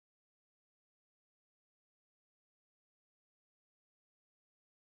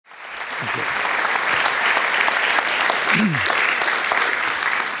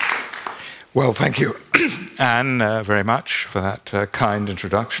Well, thank you, Anne, very much for that kind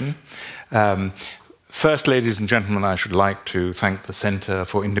introduction. First, ladies and gentlemen, I should like to thank the Centre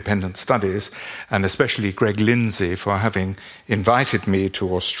for Independent Studies, and especially Greg Lindsay, for having invited me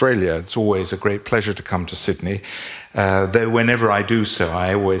to Australia. It's always a great pleasure to come to Sydney, though whenever I do so,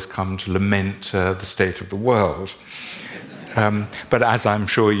 I always come to lament the state of the world. But as I'm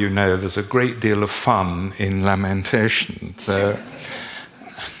sure you know, there's a great deal of fun in lamentation.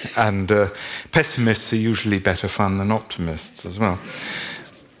 And pessimists are usually better fun than optimists as well.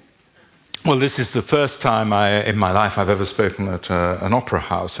 Well, this is the first time in my life I've ever spoken at an opera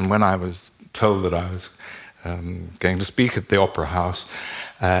house, and when I was told that I was going to speak at the opera house,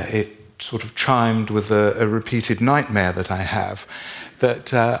 it sort of chimed with a repeated nightmare that I have,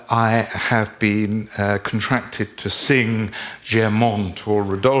 that I have been contracted to sing Germont or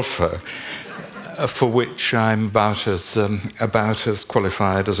Rodolfo, for which I'm about as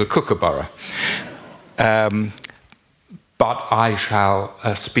qualified as a kookaburra. But I shall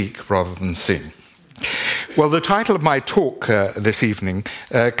speak rather than sing. Well, the title of my talk this evening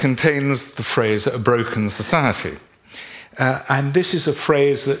contains the phrase "a broken society." And this is a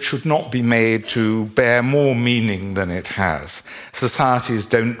phrase that should not be made to bear more meaning than it has. Societies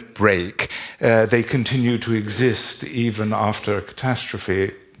don't break. They continue to exist even after a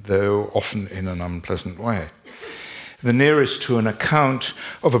catastrophe, though often in an unpleasant way. The nearest to an account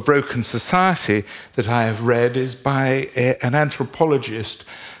of a broken society that I have read is by an anthropologist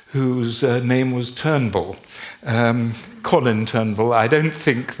whose name was Turnbull, Colin Turnbull. I don't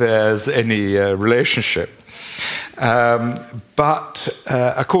think there's any relationship. But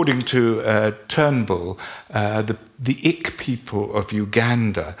according to Turnbull, the Ik people of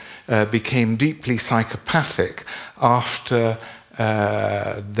Uganda became deeply psychopathic after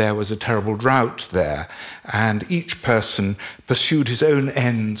there was a terrible drought there, and each person pursued his own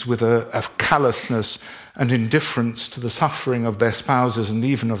ends with a callousness and indifference to the suffering of their spouses and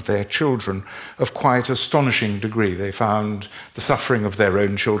even of their children of quite astonishing degree. They found the suffering of their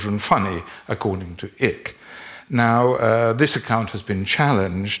own children funny, according to Ik. Now, this account has been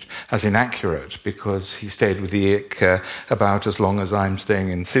challenged as inaccurate because he stayed with the Ik about as long as I'm staying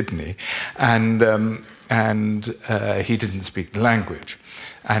in Sydney, and he didn't speak the language.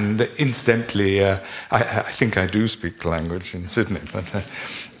 And incidentally, I think I do speak the language in Sydney, but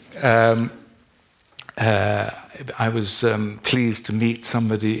I was pleased to meet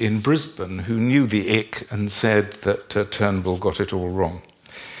somebody in Brisbane who knew the Ik and said that Turnbull got it all wrong.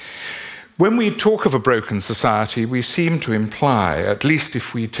 When we talk of a broken society, we seem to imply, at least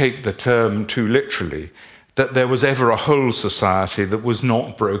if we take the term too literally, that there was ever a whole society that was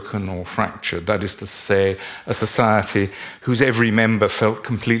not broken or fractured. That is to say, a society whose every member felt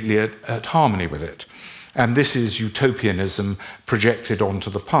completely at harmony with it. And this is utopianism projected onto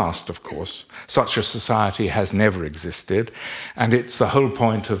the past, of course. Such a society has never existed, and it's the whole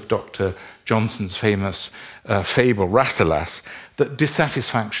point of Dr. Johnson's famous fable, Rasselas, that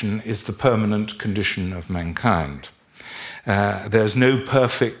dissatisfaction is the permanent condition of mankind. There's no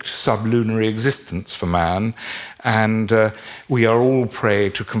perfect sublunary existence for man, and we are all prey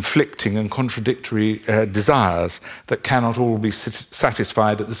to conflicting and contradictory desires that cannot all be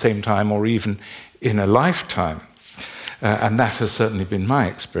satisfied at the same time or even in a lifetime. And that has certainly been my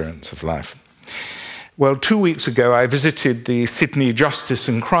experience of life. Well, 2 weeks ago, I visited the Sydney Justice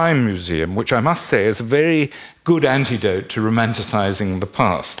and Crime Museum, which I must say is a very good antidote to romanticising the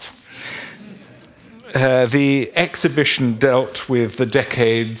past. The exhibition dealt with the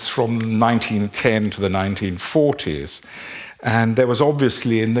decades from 1910 to the 1940s, and there was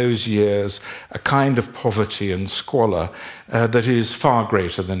obviously in those years a kind of poverty and squalor that is far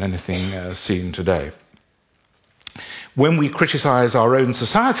greater than anything seen today. When we criticise our own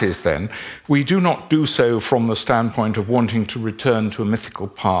societies, then, we do not do so from the standpoint of wanting to return to a mythical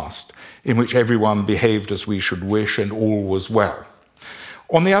past in which everyone behaved as we should wish and all was well.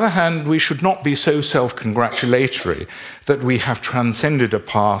 On the other hand, we should not be so self-congratulatory that we have transcended a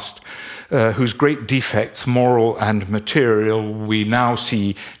past whose great defects, moral and material, we now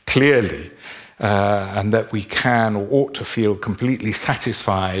see clearly, and that we can or ought to feel completely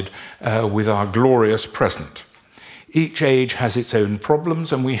satisfied with our glorious present. Each age has its own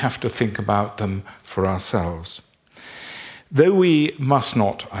problems, and we have to think about them for ourselves. Though we must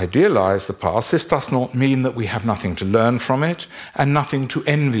not idealize the past, this does not mean that we have nothing to learn from it and nothing to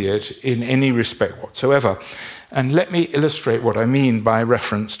envy it in any respect whatsoever. And let me illustrate what I mean by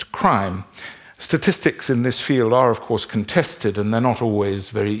reference to crime. Statistics in this field are, of course, contested, and they're not always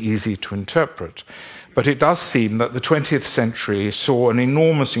very easy to interpret. But it does seem that the 20th century saw an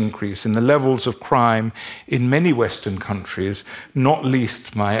enormous increase in the levels of crime in many Western countries, not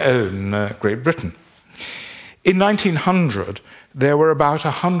least my own, Great Britain. In 1900, there were about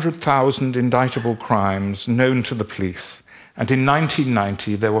 100,000 indictable crimes known to the police, and in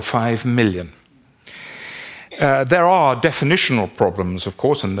 1990 there were 5 million. There are definitional problems, of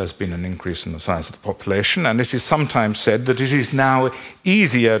course, and there's been an increase in the size of the population, and it is sometimes said that it is now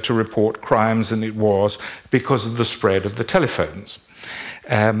easier to report crimes than it was because of the spread of the telephones.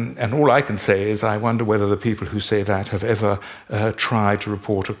 And all I can say is I wonder whether the people who say that have ever tried to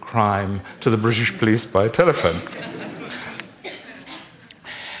report a crime to the British police by telephone.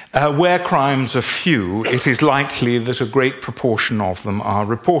 Where crimes are few, it is likely that a great proportion of them are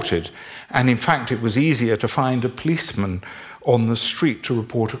reported. And in fact, it was easier to find a policeman on the street to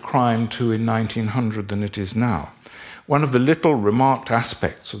report a crime to in 1900 than it is now. One of the little remarked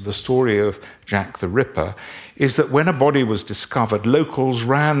aspects of the story of Jack the Ripper is that when a body was discovered, locals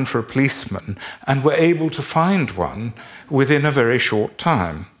ran for a policeman and were able to find one within a very short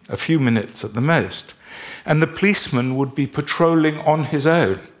time, a few minutes at the most. And the policeman would be patrolling on his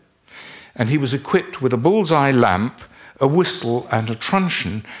own. And he was equipped with a bullseye lamp, a whistle and a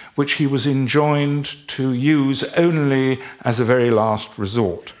truncheon, which he was enjoined to use only as a very last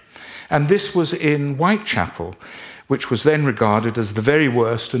resort. And this was in Whitechapel, which was then regarded as the very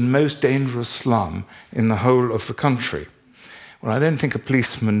worst and most dangerous slum in the whole of the country. Well, I don't think a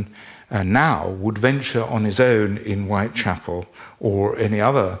policeman now would venture on his own in Whitechapel or any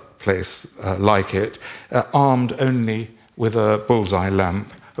other place like it, armed only with a bullseye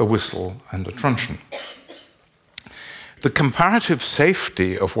lamp, a whistle and a truncheon. The comparative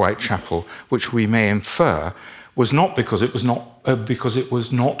safety of Whitechapel, which we may infer, was not because it was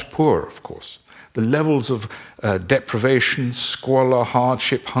not poor, of course. The levels of deprivation, squalor,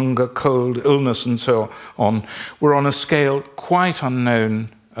 hardship, hunger, cold, illness, and so on were on a scale quite unknown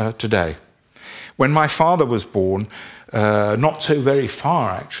today. When my father was born, not so very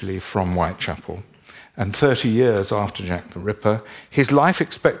far actually from Whitechapel, and 30 years after Jack the Ripper, his life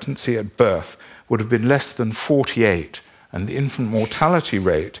expectancy at birth would have been less than 48, and the infant mortality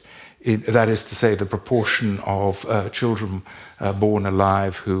rate, that is to say the proportion of children born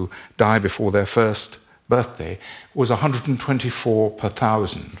alive who die before their first birthday, was 124 per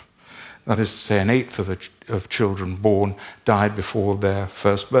thousand. That is to say an eighth of children born died before their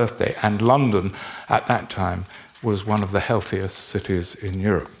first birthday. And London at that time was one of the healthiest cities in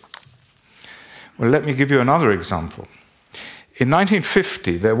Europe. Well, let me give you another example. In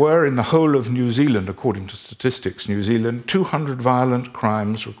 1950, there were in the whole of New Zealand, according to Statistics New Zealand, 200 violent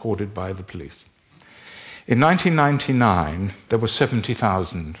crimes recorded by the police. In 1999, there were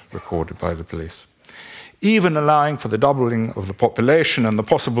 70,000 recorded by the police. Even allowing for the doubling of the population and the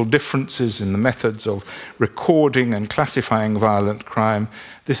possible differences in the methods of recording and classifying violent crime,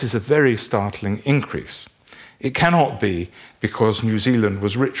 this is a very startling increase. It cannot be because New Zealand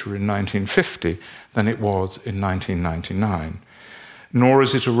was richer in 1950 than it was in 1999. Nor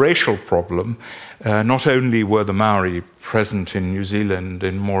is it a racial problem. Not only were the Maori present in New Zealand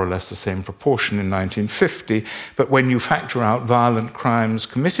in more or less the same proportion in 1950, but when you factor out violent crimes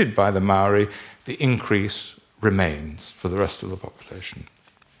committed by the Maori, the increase remains for the rest of the population.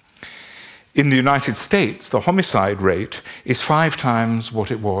 In the United States, the homicide rate is 5 times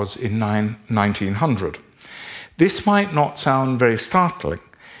what it was in 1900. This might not sound very startling,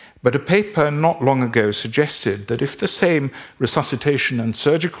 but a paper not long ago suggested that if the same resuscitation and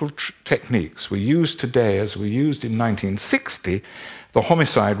surgical techniques were used today as were used in 1960, the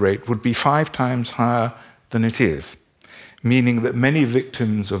homicide rate would be 5 times higher than it is, meaning that many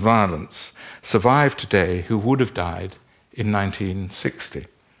victims of violence survive today who would have died in 1960.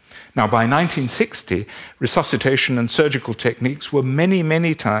 Now, by 1960, resuscitation and surgical techniques were many,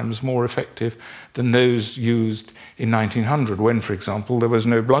 many times more effective than those used in 1900, when, for example, there was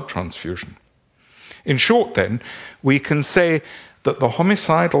no blood transfusion. In short, then, we can say that the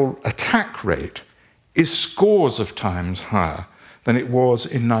homicidal attack rate is scores of times higher than it was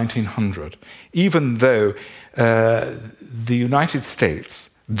in 1900, even though the United States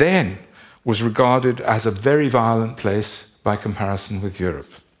then was regarded as a very violent place by comparison with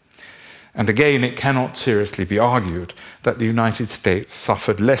Europe. And again, it cannot seriously be argued that the United States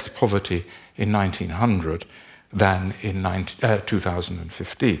suffered less poverty in 1900 than in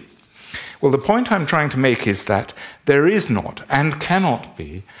 2015. Well, the point I'm trying to make is that there is not and cannot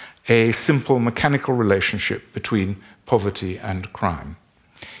be a simple mechanical relationship between poverty and crime.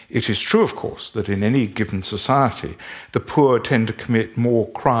 It is true, of course, that in any given society, the poor tend to commit more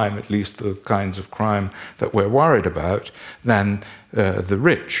crime, at least the kinds of crime that we're worried about, than the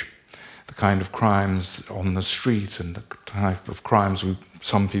rich. the kind of crimes on the street and the type of crimes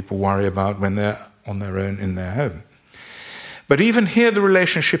some people worry about when they're on their own in their home. But even here, the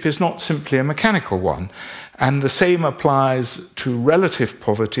relationship is not simply a mechanical one, and the same applies to relative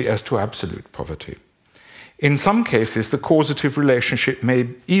poverty as to absolute poverty. In some cases, the causative relationship may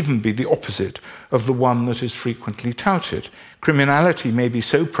even be the opposite of the one that is frequently touted. Criminality may be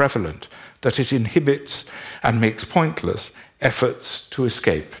so prevalent that it inhibits and makes pointless efforts to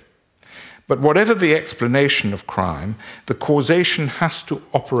escape. But whatever the explanation of crime, the causation has to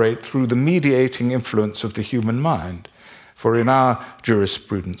operate through the mediating influence of the human mind. For in our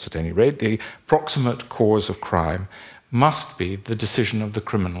jurisprudence, at any rate, the proximate cause of crime must be the decision of the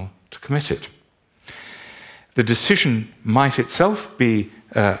criminal to commit it. The decision might itself be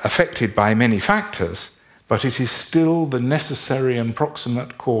affected by many factors, but it is still the necessary and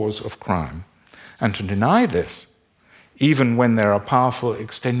proximate cause of crime. And to deny this, even when there are powerful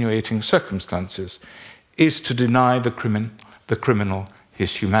extenuating circumstances, is to deny the criminal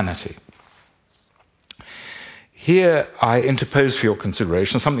his humanity. Here I interpose for your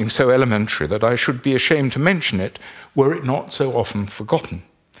consideration something so elementary that I should be ashamed to mention it were it not so often forgotten.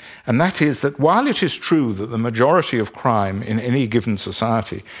 And that is that while it is true that the majority of crime in any given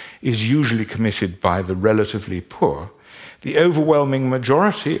society is usually committed by the relatively poor, the overwhelming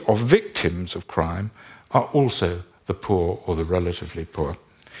majority of victims of crime are also the poor or the relatively poor.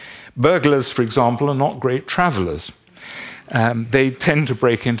 Burglars, for example, are not great travellers. They tend to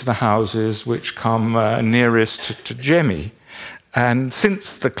break into the houses which come nearest to Jemmy. And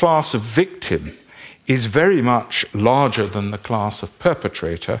since the class of victim is very much larger than the class of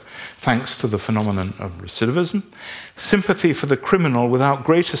perpetrator, thanks to the phenomenon of recidivism, sympathy for the criminal without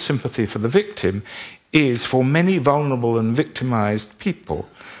greater sympathy for the victim is, for many vulnerable and victimized people,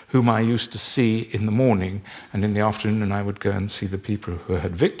 whom I used to see in the morning, and in the afternoon I would go and see the people who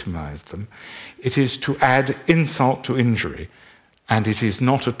had victimized them, it is to add insult to injury, and it is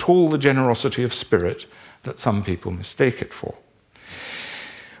not at all the generosity of spirit that some people mistake it for.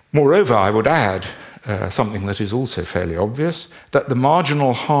 Moreover, I would add something that is also fairly obvious, that the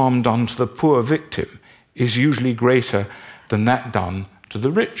marginal harm done to the poor victim is usually greater than that done to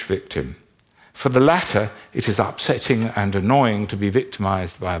the rich victim. For the latter, it is upsetting and annoying to be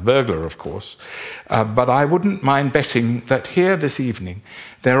victimized by a burglar, of course, but I wouldn't mind betting that here this evening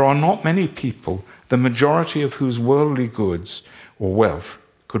there are not many people, the majority of whose worldly goods or wealth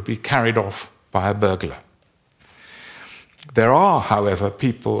could be carried off by a burglar. There are, however,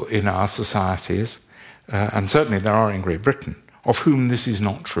 people in our societies, and certainly there are in Great Britain, of whom this is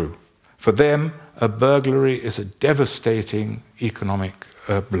not true. For them, a burglary is a devastating economic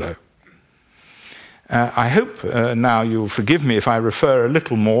blow. I hope now you'll forgive me if I refer a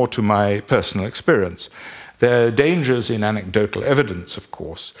little more to my personal experience. There are dangers in anecdotal evidence, of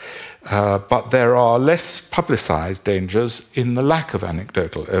course, but there are less publicized dangers in the lack of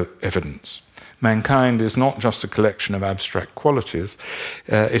anecdotal evidence. Mankind is not just a collection of abstract qualities,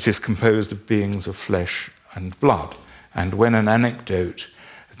 it is composed of beings of flesh and blood. And when an anecdote,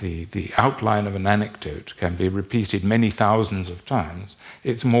 the outline of an anecdote can be repeated many thousands of times,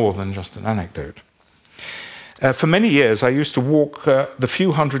 it's more than just an anecdote. For many years, I used to walk the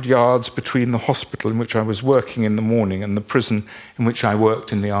few hundred yards between the hospital in which I was working in the morning and the prison in which I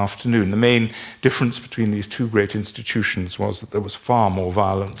worked in the afternoon. The main difference between these two great institutions was that there was far more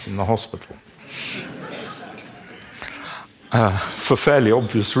violence in the hospital. For fairly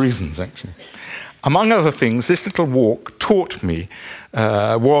obvious reasons, actually. Among other things, this little walk taught me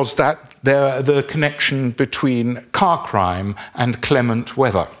was that the connection between car crime and clement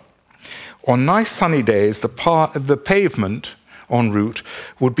weather. On nice sunny days, the pavement en route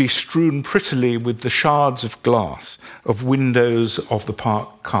would be strewn prettily with the shards of glass of windows of the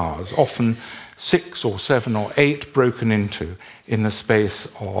parked cars, often 6 or 7 or 8 broken into in the space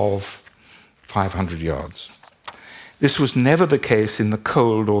of 500 yards. This was never the case in the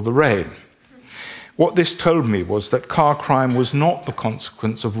cold or the rain. What this told me was that car crime was not the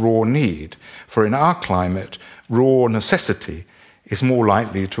consequence of raw need, for in our climate, raw necessity is more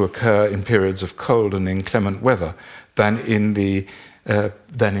likely to occur in periods of cold and inclement weather than in the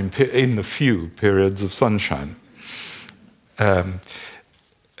few periods of sunshine. So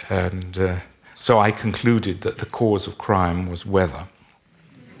I concluded that the cause of crime was weather.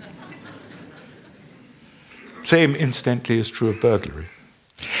 Same, incidentally, is true of burglary.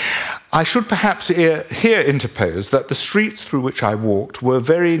 I should perhaps here interpose that the streets through which I walked were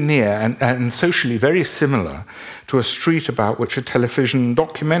very near and socially very similar to a street about which a television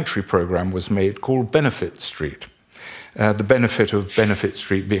documentary program was made called Benefit Street. The benefit of Benefit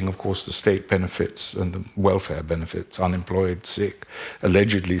Street being, of course, the state benefits and the welfare benefits, unemployed, sick,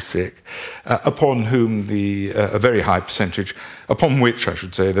 allegedly sick, upon whom a very high percentage, upon which, I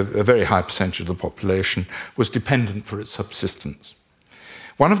should say, a very high percentage of the population was dependent for its subsistence.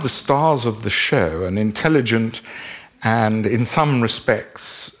 One of the stars of the show, an intelligent and, in some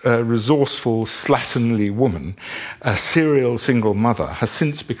respects, a resourceful, slatternly woman, a serial single mother, has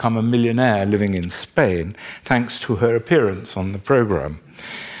since become a millionaire living in Spain thanks to her appearance on the programme.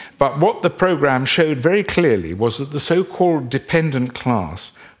 But what the programme showed very clearly was that the so-called dependent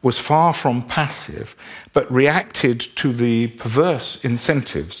class was far from passive, but reacted to the perverse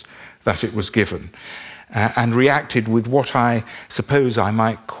incentives that it was given. And reacted with what I suppose I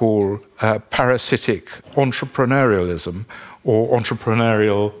might call parasitic entrepreneurialism or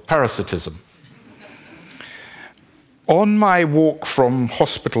entrepreneurial parasitism. On my walk from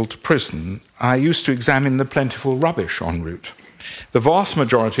hospital to prison, I used to examine the plentiful rubbish en route. The vast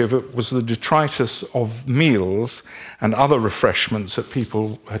majority of it was the detritus of meals and other refreshments that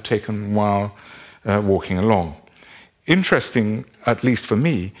people had taken while walking along. Interesting, at least for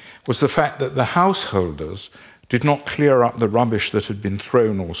me, was the fact that the householders did not clear up the rubbish that had been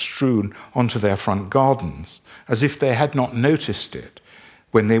thrown or strewn onto their front gardens, as if they had not noticed it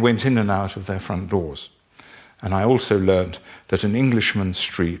when they went in and out of their front doors. And I also learnt that an Englishman's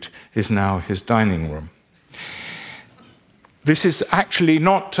street is now his dining room. This is actually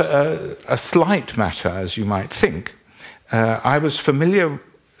not a slight matter, as you might think. I was familiar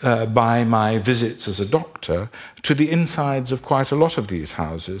by my visits as a doctor to the insides of quite a lot of these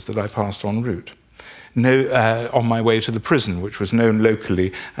houses that I passed en route, on my way to the prison, which was known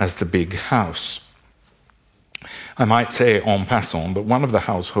locally as the Big House. I might say en passant, but one of the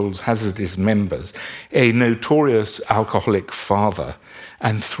households has as its members a notorious alcoholic father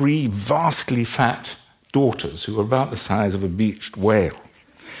and 3 vastly fat daughters who were about the size of a beached whale,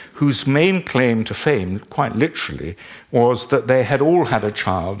 whose main claim to fame, quite literally, was that they had all had a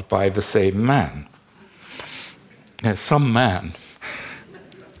child by the same man. Some man.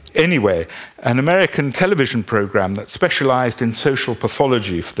 Anyway, an American television program that specialized in social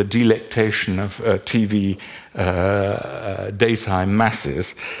pathology for the delectation of TV daytime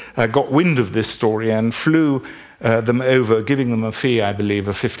masses got wind of this story and flew them over, giving them a fee, I believe,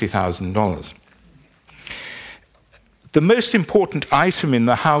 of $50,000. The most important item in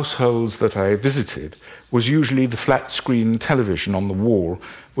the households that I visited was usually the flat-screen television on the wall,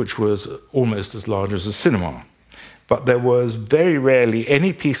 which was almost as large as a cinema. But there was very rarely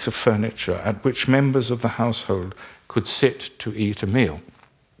any piece of furniture at which members of the household could sit to eat a meal.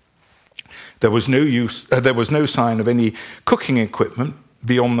 There was no sign of any cooking equipment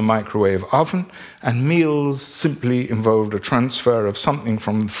beyond the microwave oven, and meals simply involved a transfer of something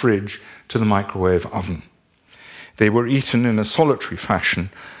from the fridge to the microwave oven. They were eaten in a solitary fashion,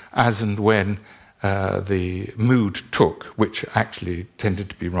 as and when the mood took, which actually tended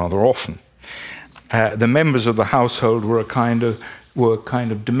to be rather often. The members of the household were kind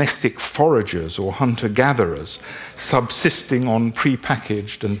of domestic foragers or hunter-gatherers, subsisting on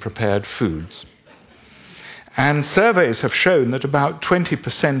pre-packaged and prepared foods. And surveys have shown that about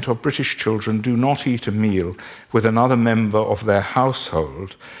 20% of British children do not eat a meal with another member of their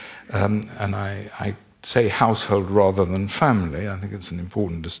household, and I say household rather than family. I think it's an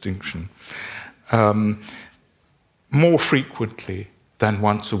important distinction. More frequently than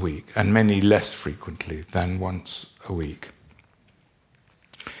once a week, and many less frequently than once a week.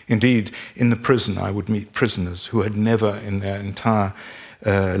 Indeed, in the prison, I would meet prisoners who had never in their entire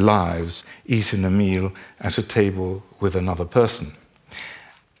lives eaten a meal at a table with another person.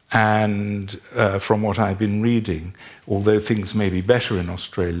 And from what I've been reading, although things may be better in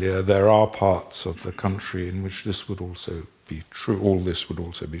Australia, there are parts of the country in which this would also be true. All this would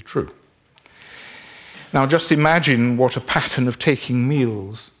also be true. Now, just imagine what a pattern of taking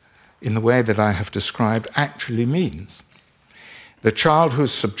meals in the way that I have described actually means. The child who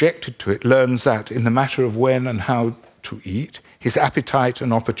is subjected to it learns that in the matter of when and how to eat, his appetite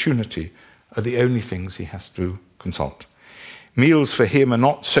and opportunity are the only things he has to consult. Meals for him are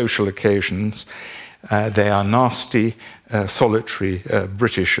not social occasions. They are nasty, solitary,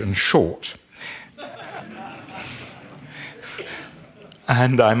 British and short.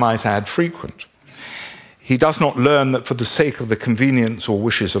 And I might add frequent. He does not learn that for the sake of the convenience or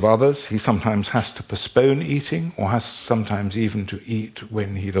wishes of others, he sometimes has to postpone eating or has sometimes even to eat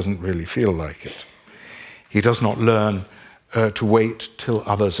when he doesn't really feel like it. He does not learn to wait till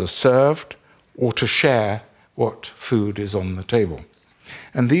others are served or to share what food is on the table.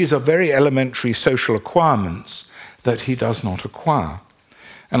 And these are very elementary social acquirements that he does not acquire.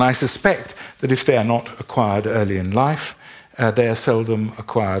 And I suspect that if they are not acquired early in life, they are seldom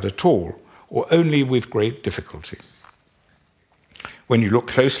acquired at all, or only with great difficulty. When you look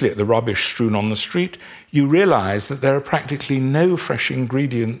closely at the rubbish strewn on the street, you realize that there are practically no fresh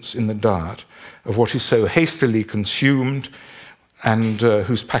ingredients in the diet of what is so hastily consumed and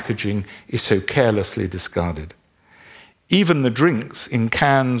whose packaging is so carelessly discarded. Even the drinks in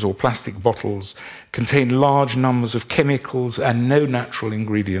cans or plastic bottles contain large numbers of chemicals and no natural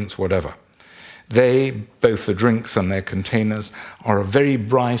ingredients whatever. They, both the drinks and their containers, are of very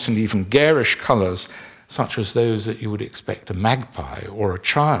bright and even garish colours, such as those that you would expect a magpie or a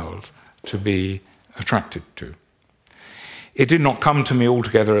child to be attracted to. It did not come to me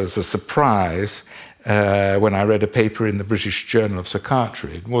altogether as a surprise when I read a paper in the British Journal of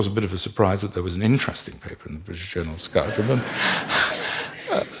Psychiatry. It was a bit of a surprise that there was an interesting paper in the British Journal of Psychiatry.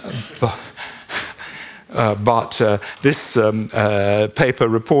 But this paper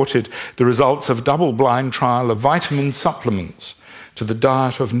reported the results of a double-blind trial of vitamin supplements to the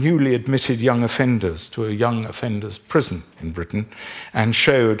diet of newly admitted young offenders to a young offenders prison in Britain, and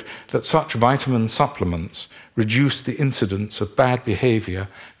showed that such vitamin supplements reduced the incidence of bad behaviour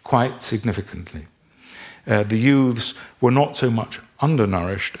quite significantly. The youths were not so much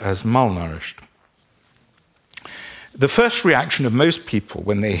undernourished as malnourished. The first reaction of most people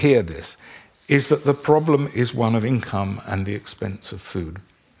when they hear this is that the problem is one of income and the expense of food.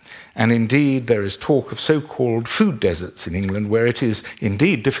 And indeed, there is talk of so-called food deserts in England, where it is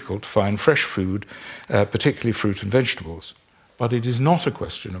indeed difficult to find fresh food, particularly fruit and vegetables. But it is not a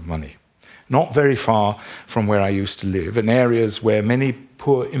question of money. Not very far from where I used to live, in areas where many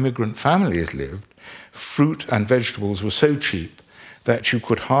poor immigrant families lived, fruit and vegetables were so cheap that you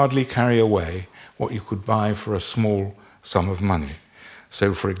could hardly carry away what you could buy for a small sum of money.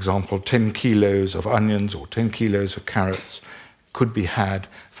 So, for example, 10 kilos of onions or 10 kilos of carrots could be had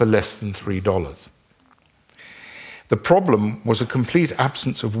for less than $3. The problem was a complete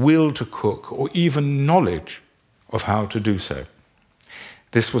absence of will to cook or even knowledge of how to do so.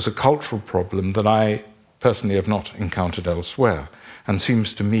 This was a cultural problem that I personally have not encountered elsewhere, and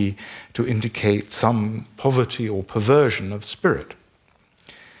seems to me to indicate some poverty or perversion of spirit.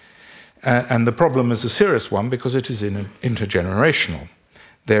 And the problem is a serious one because it is intergenerational.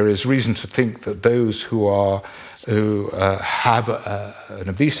 There is reason to think that those who have an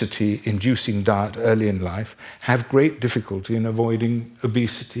obesity-inducing diet early in life have great difficulty in avoiding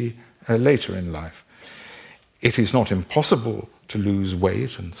obesity later in life. It is not impossible to lose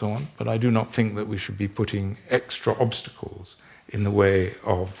weight and so on, but I do not think that we should be putting extra obstacles in the way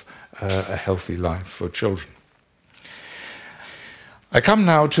of a healthy life for children. I come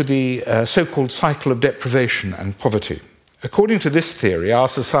now to the so-called cycle of deprivation and poverty. According to this theory, our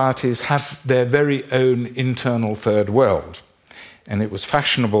societies have their very own internal third world, and it was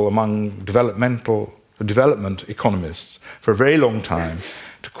fashionable among development economists for a very long time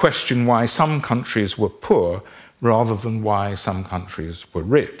to question why some countries were poor rather than why some countries were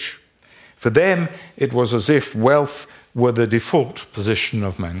rich. For them, it was as if wealth were the default position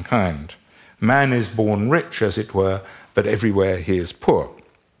of mankind. Man is born rich, as it were, but everywhere he is poor.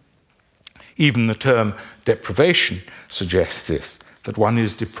 Even the term deprivation suggests this, that one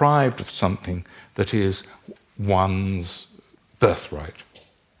is deprived of something that is one's birthright.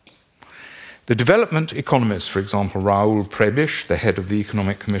 The development economists, for example, Raúl Prebisch, the head of the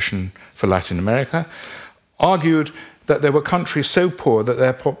Economic Commission for Latin America, argued that there were countries so poor that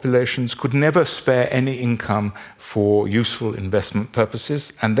their populations could never spare any income for useful investment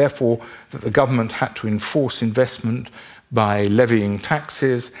purposes, and therefore that the government had to enforce investment by levying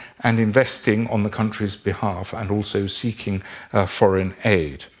taxes and investing on the country's behalf, and also seeking foreign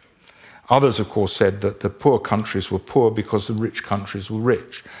aid. Others, of course, said that the poor countries were poor because the rich countries were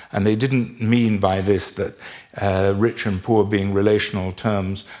rich, and they didn't mean by this that rich and poor being relational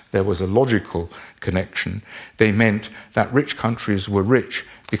terms, there was a logical connection. They meant that rich countries were rich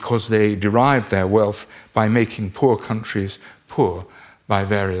because they derived their wealth by making poor countries poor by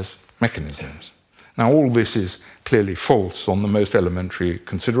various mechanisms. Now, all this is clearly false on the most elementary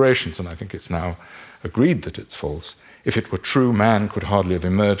considerations, and I think it's now agreed that it's false. If it were true, man could hardly have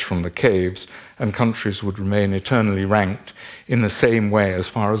emerged from the caves, and countries would remain eternally ranked in the same way as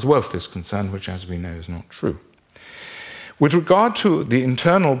far as wealth is concerned, which, as we know, is not true. With regard to the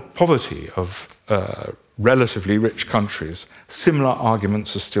internal poverty of relatively rich countries, similar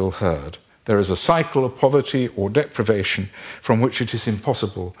arguments are still heard. There is a cycle of poverty or deprivation from which it is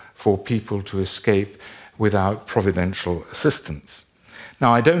impossible for people to escape without providential assistance.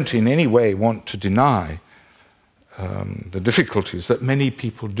 Now, I don't in any way want to deny the difficulties that many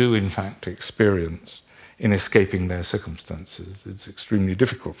people do in fact experience in escaping their circumstances. It's extremely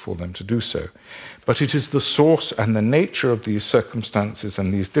difficult for them to do so. But it is the source and the nature of these circumstances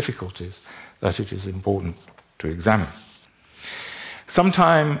and these difficulties that it is important to examine. Some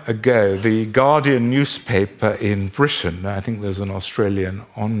time ago, the Guardian newspaper in Britain, I think there's an Australian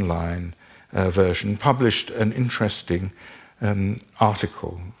online version, published an interesting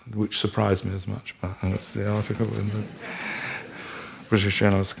article, which surprised me as much. But that's the article in the British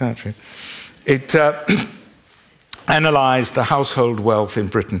Journal of Psychiatry. It analysed the household wealth in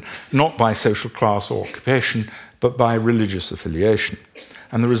Britain not by social class or occupation, but by religious affiliation.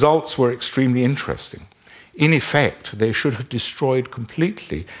 And the results were extremely interesting. In effect, they should have destroyed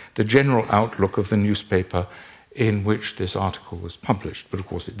completely the general outlook of the newspaper in which this article was published, but of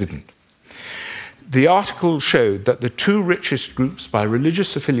course it didn't. The article showed that the two richest groups by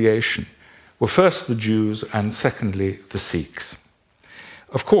religious affiliation were first the Jews and secondly the Sikhs.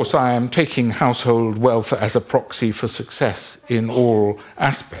 Of course, I am taking household wealth as a proxy for success in all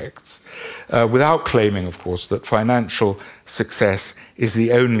aspects, without claiming, of course, that financial success is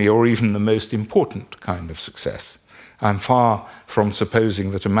the only or even the most important kind of success. I'm far from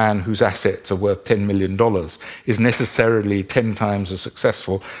supposing that a man whose assets are worth $10 million is necessarily 10 times as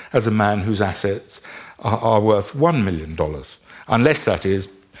successful as a man whose assets are worth $1 million, unless, that is,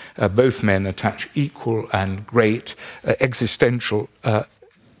 both men attach equal and great existential...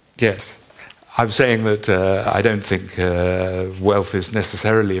 Yes, I'm saying that I don't think wealth is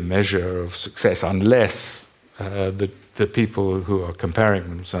necessarily a measure of success unless the people who are comparing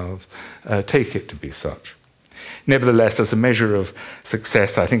themselves take it to be such. Nevertheless, as a measure of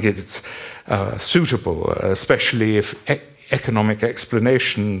success, I think it's suitable, especially if economic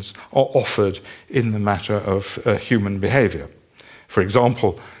explanations are offered in the matter of human behavior. For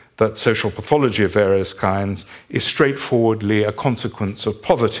example, that social pathology of various kinds is straightforwardly a consequence of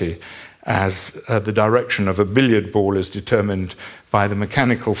poverty, as the direction of a billiard ball is determined by the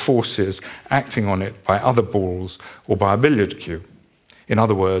mechanical forces acting on it by other balls or by a billiard cue. In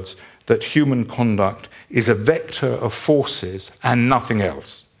other words, that human conduct is a vector of forces and nothing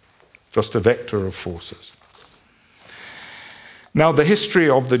else, just a vector of forces. Now, the history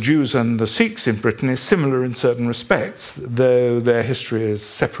of the Jews and the Sikhs in Britain is similar in certain respects, though their history is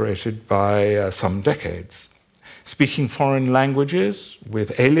separated by some decades. Speaking foreign languages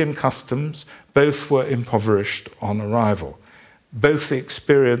with alien customs, both were impoverished on arrival. Both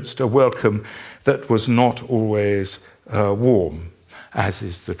experienced a welcome that was not always warm, as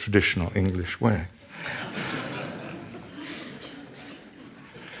is the traditional English way.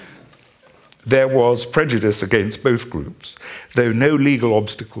 There was prejudice against both groups, though no legal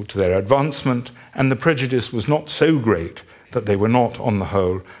obstacle to their advancement, and the prejudice was not so great that they were not, on the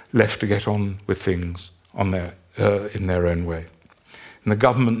whole, left to get on with things in their own way. And the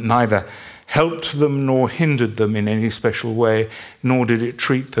government neither helped them nor hindered them in any special way, nor did it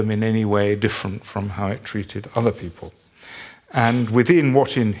treat them in any way different from how it treated other people. And within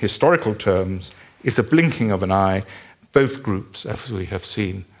what in historical terms is a blinking of an eye, both groups, as we have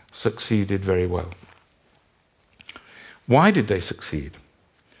seen, succeeded very well. Why did they succeed?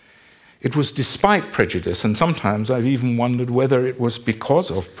 It was despite prejudice, and sometimes I've even wondered whether it was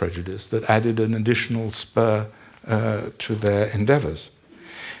because of prejudice that added an additional spur to their endeavours.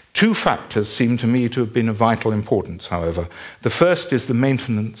 Two factors seem to me to have been of vital importance, however. The first is the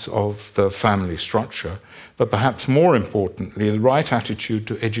maintenance of the family structure, but perhaps more importantly, the right attitude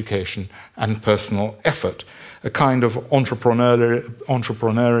to education and personal effort, a kind of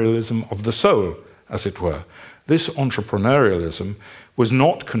entrepreneurialism of the soul, as it were. This entrepreneurialism was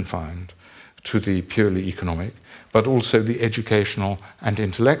not confined to the purely economic, but also the educational and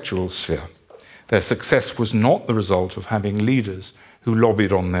intellectual sphere. Their success was not the result of having leaders who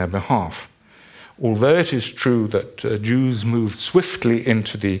lobbied on their behalf. Although it is true that Jews moved swiftly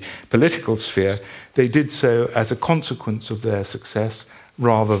into the political sphere, they did so as a consequence of their success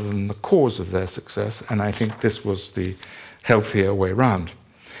rather than the cause of their success, and I think this was the healthier way round.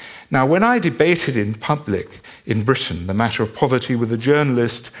 Now, when I debated in public in Britain the matter of poverty with a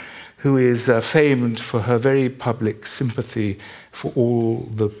journalist who is famed for her very public sympathy for all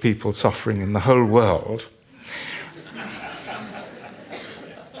the people suffering in the whole world,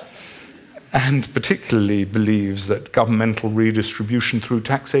 and particularly believes that governmental redistribution through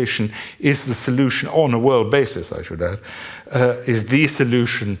taxation is the solution, on a world basis, I should add, is the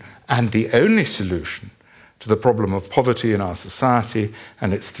solution and the only solution to the problem of poverty in our society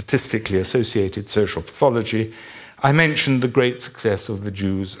and its statistically associated social pathology, I mentioned the great success of the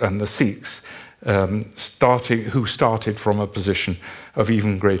Jews and the Sikhs, who started from a position of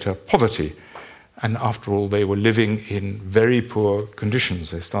even greater poverty. And after all, they were living in very poor conditions.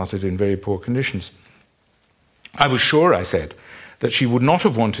 They started in very poor conditions. I was sure, I said, that she would not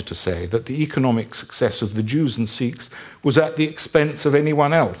have wanted to say that the economic success of the Jews and Sikhs was at the expense of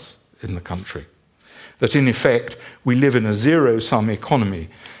anyone else in the country. That in effect, we live in a zero-sum economy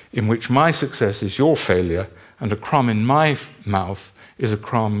in which my success is your failure and a crumb in my mouth is a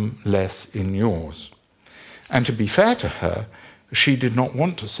crumb less in yours. And to be fair to her, she did not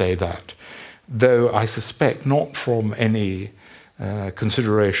want to say that, though I suspect not from any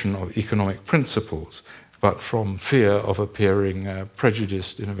consideration of economic principles, but from fear of appearing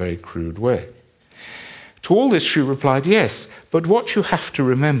prejudiced in a very crude way. To all this she replied, yes, but what you have to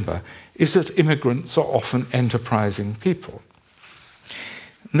remember is that immigrants are often enterprising people.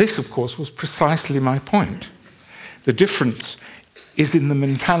 And this, of course, was precisely my point. The difference is in the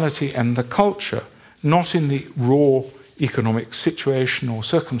mentality and the culture, not in the raw economic situation or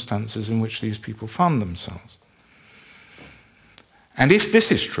circumstances in which these people found themselves. And if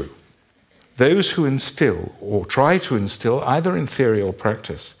this is true, those who instill or try to instill, either in theory or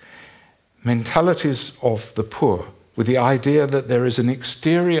practice, mentalities of the poor with the idea that there is an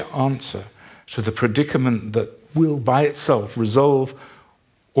exterior answer to the predicament that will by itself resolve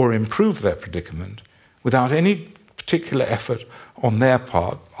or improve their predicament without any particular effort on their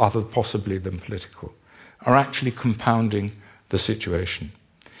part, other possibly than political, are actually compounding the situation.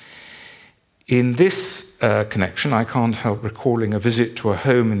 In this connection, I can't help recalling a visit to a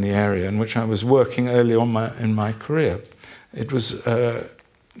home in the area in which I was working early on in my career. It was to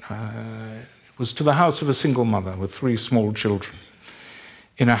the house of a single mother with 3 small children,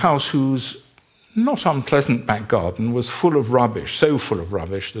 in a house whose not unpleasant back garden was full of rubbish, so full of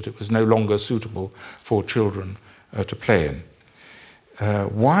rubbish that it was no longer suitable for children to play in.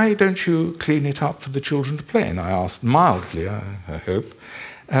 Why don't you clean it up for the children to play in? I asked mildly, I hope.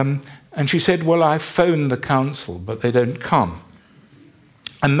 And she said, well, I phoned the council, but they don't come.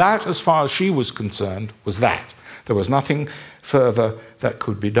 And that, as far as she was concerned, was that. There was nothing further that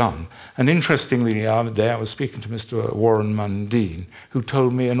could be done. And interestingly, the other day I was speaking to Mr. Warren Mundine, who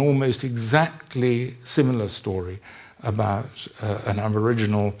told me an almost exactly similar story about an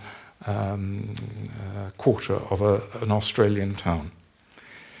Aboriginal quarter of an Australian town.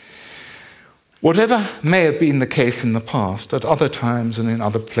 Whatever may have been the case in the past, at other times and in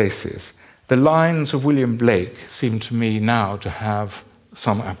other places, the lines of William Blake seem to me now to have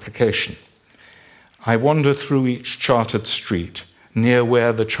some application. I wander through each chartered street, near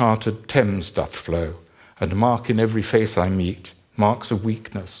where the chartered Thames doth flow, and mark in every face I meet marks of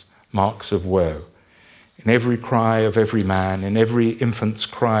weakness, marks of woe. In every cry of every man, in every infant's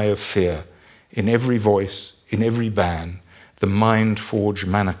cry of fear, in every voice, in every ban, the mind-forged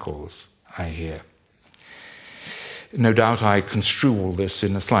manacles I hear. No doubt I construe all this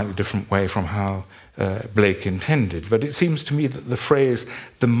in a slightly different way from how Blake intended, but it seems to me that the phrase,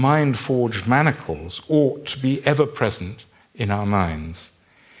 the mind-forged manacles, ought to be ever present in our minds.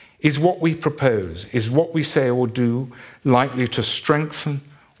 Is what we propose, is what we say or do likely to strengthen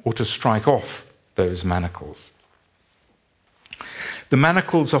or to strike off those manacles? The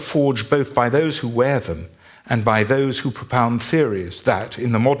manacles are forged both by those who wear them and by those who propound theories that,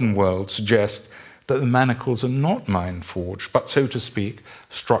 in the modern world, suggest that the manacles are not mind-forged, but, so to speak,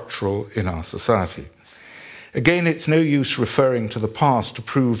 structural in our society. Again, it's no use referring to the past to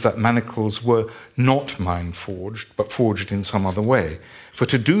prove that manacles were not mind-forged, but forged in some other way. For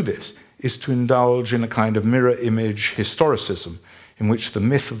to do this is to indulge in a kind of mirror image historicism, in which the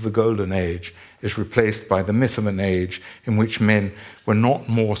myth of the Golden Age is replaced by the myth of an age in which men were not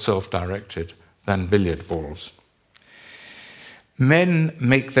more self-directed than billiard balls. Men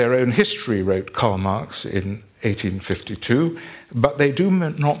make their own history, wrote Karl Marx in 1852, but they do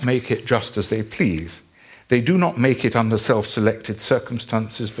not make it just as they please. They do not make it under self-selected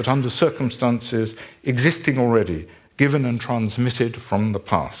circumstances, but under circumstances existing already, given and transmitted from the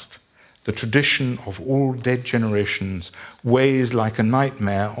past. The tradition of all dead generations weighs like a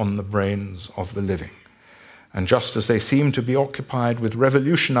nightmare on the brains of the living. And just as they seem to be occupied with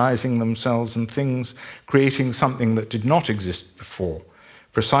revolutionizing themselves and things, creating something that did not exist before,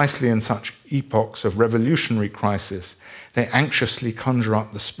 precisely in such epochs of revolutionary crisis, they anxiously conjure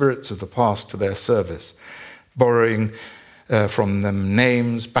up the spirits of the past to their service, borrowing from them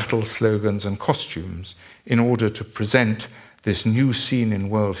names, battle slogans, and costumes in order to present this new scene in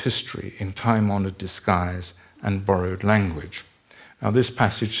world history in time-honored disguise and borrowed language. Now, this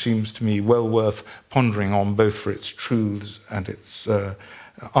passage seems to me well worth pondering on, both for its truths and its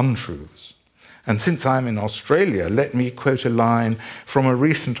untruths. And since I'm in Australia, let me quote a line from a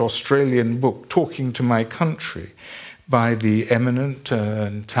recent Australian book, Talking to My Country, by the eminent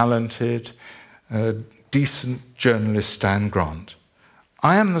and talented, decent journalist Stan Grant.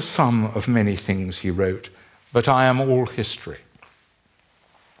 I am the sum of many things, he wrote, but I am all history.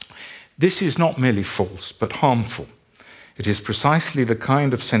 This is not merely false, but harmful. It is precisely the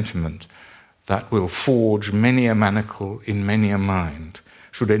kind of sentiment that will forge many a manacle in many a mind,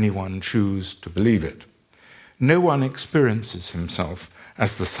 should anyone choose to believe it. No one experiences himself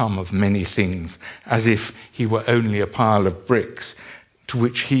as the sum of many things, as if he were only a pile of bricks to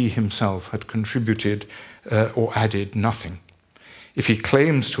which he himself had contributed or added nothing. If he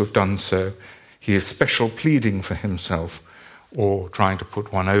claims to have done so, he is special pleading for himself or trying to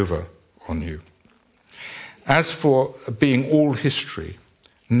put one over on you. As for being all history,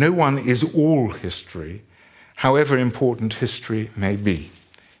 no one is all history, however important history may be.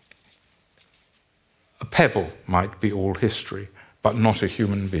 A pebble might be all history, but not a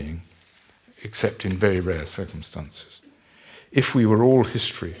human being, except in very rare circumstances. If we were all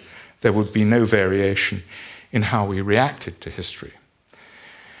history, there would be no variation in how we reacted to history.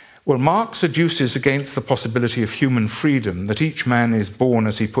 Well, Marx adduces against the possibility of human freedom that each man is born,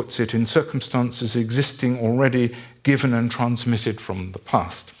 as he puts it, in circumstances existing already given and transmitted from the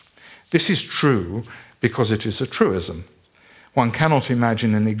past. This is true because it is a truism. One cannot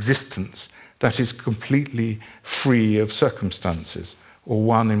imagine an existence that is completely free of circumstances, or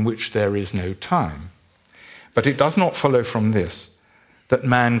one in which there is no time. But it does not follow from this that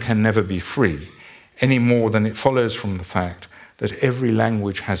man can never be free, any more than it follows from the fact that every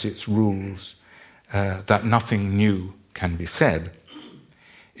language has its rules, that nothing new can be said.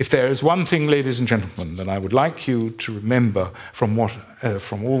 If there is one thing, ladies and gentlemen, that I would like you to remember from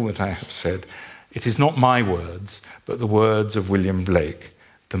all that I have said, it is not my words, but the words of William Blake,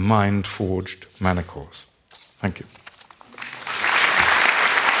 the mind-forged manacles. Thank you.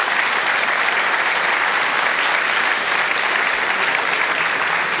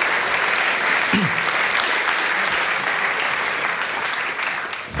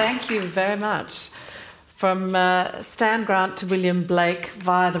 Thank you very much. From Stan Grant to William Blake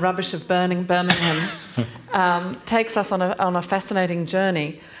via the rubbish of Birmingham takes us on a fascinating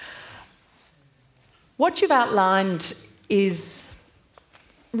journey. What you've outlined is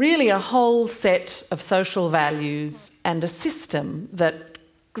really a whole set of social values and a system that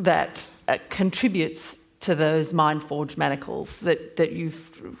contributes to those mind-forged manacles that you're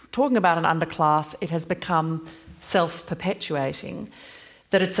talking about an underclass. It has become self-perpetuating,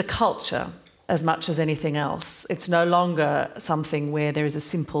 that it's a culture as much as anything else. It's no longer something where there is a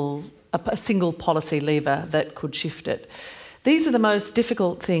single policy lever that could shift it. These are the most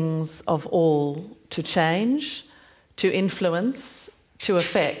difficult things of all to change, to influence, to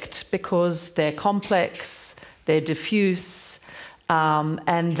affect, because they're complex, they're diffuse,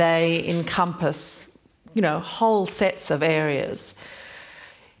 and they encompass, whole sets of areas.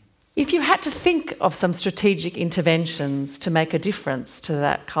 If you had to think of some strategic interventions to make a difference to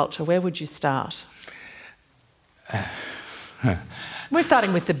that culture, where would you start? We're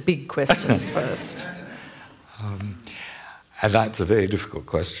starting with the big questions first. That's a very difficult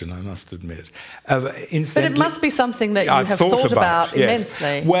question, I must admit. But it must be something that you have thought about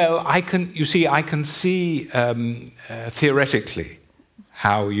immensely. Yes. Well, I can see theoretically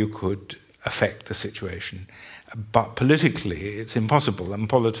how you could affect the situation. But politically, it's impossible, and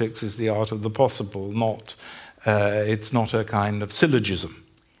politics is the art of the possible, it's not a kind of syllogism.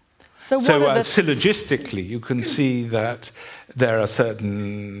 So syllogistically, you can see that there are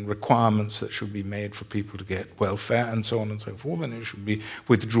certain requirements that should be made for people to get welfare and so on and so forth, and it should be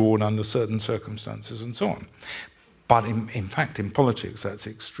withdrawn under certain circumstances and so on. But in fact, in politics, that's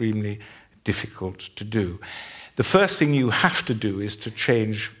extremely difficult to do. The first thing you have to do is to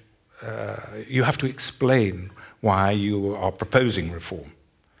change, you have to explain why you are proposing reform.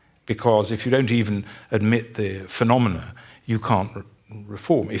 Because if you don't even admit the phenomena, you can't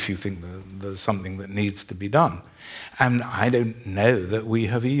reform if you think that there's something that needs to be done. And I don't know that we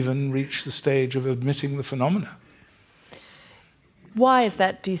have even reached the stage of admitting the phenomena. Why is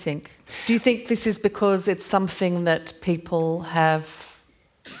that, do you think? Do you think this is because it's something that people have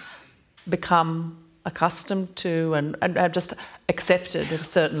become accustomed to and have just accepted at a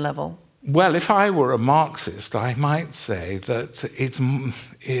certain level? Well, if I were a Marxist, I might say that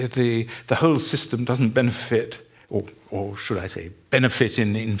the whole system doesn't benefit, or should I say, benefit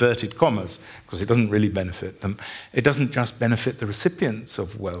in inverted commas, because it doesn't really benefit them. It doesn't just benefit the recipients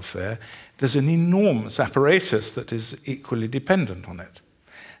of welfare. There's an enormous apparatus that is equally dependent on it.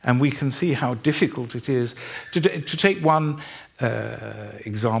 And we can see how difficult it is to take one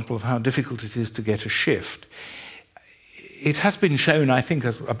example of how difficult it is to get a shift. It has been shown, I think,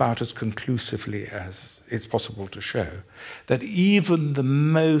 about as conclusively as it's possible to show, that even the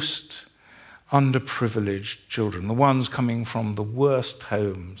most underprivileged children, the ones coming from the worst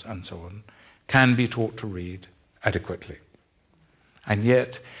homes and so on, can be taught to read adequately. And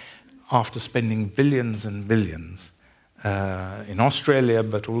yet, after spending billions and billions in Australia,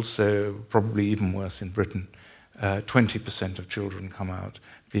 but also probably even worse in Britain, 20% of children come out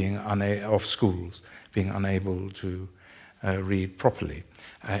of schools being unable to read properly.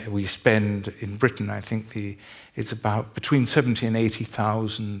 We spend in Britain, I think it's about between 70 and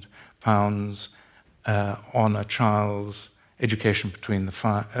 80,000 pounds on a child's education between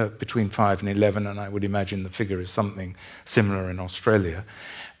 5 and 11, and I would imagine the figure is something similar in Australia.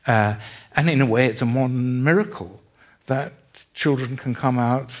 And in a way, it's a modern miracle that children can come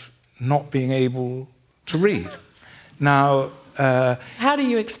out not being able to read. Now, how do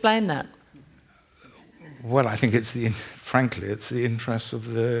you explain that? Well, I think frankly, it's the interests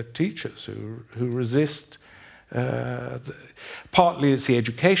of the teachers who resist. Partly it's the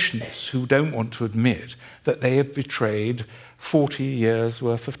educationists who don't want to admit that they have betrayed 40 years'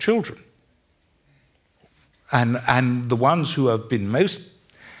 worth of children. And the ones who have been most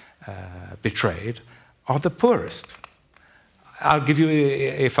betrayed are the poorest. I'll give you,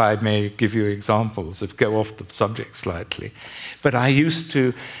 if I may give you examples, go off the subject slightly. But I used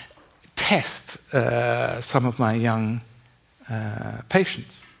to test some of my young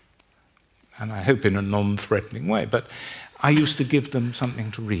patients, and I hope in a non-threatening way, but I used to give them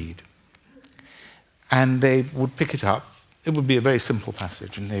something to read. And they would pick it up. It would be a very simple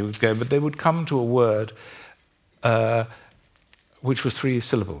passage, and they would go, but they would come to a word which was 3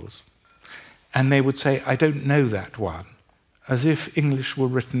 syllables. And they would say, I don't know that one, as if English were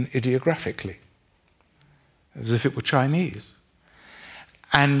written ideographically, as if it were Chinese.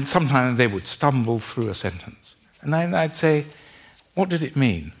 And sometimes they would stumble through a sentence. And then I'd say, what did it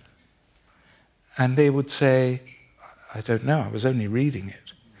mean? And they would say, I don't know, I was only reading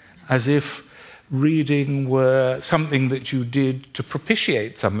it. As if reading were something that you did to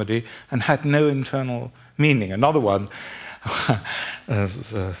propitiate somebody and had no internal meaning. Another one,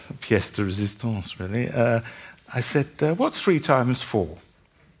 was a pièce de résistance, really. I said, what's 3 times 4? And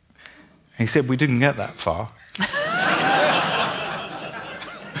he said, we didn't get that far.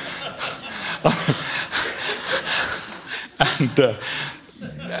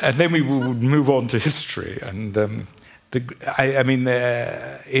 And then we would move on to history. And in,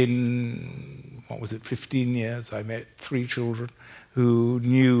 15 years, I met 3 children who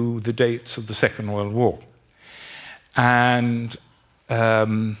knew the dates of the Second World War. And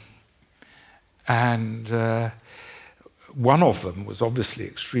one of them was obviously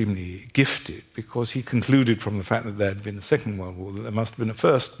extremely gifted because he concluded from the fact that there had been a Second World War that there must have been a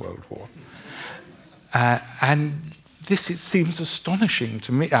First World War. And this, it seems astonishing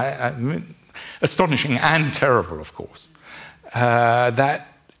to me, astonishing and terrible, of course, that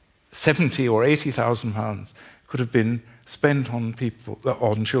 70 or 80,000 pounds could have been spent on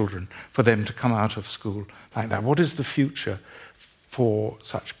children, for them to come out of school like that. What is the future for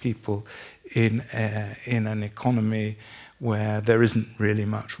such people in an economy where there isn't really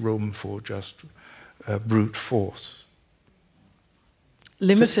much room for just brute force?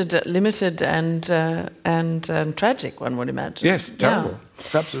 Limited and tragic, one would imagine. Yes, terrible. Yeah.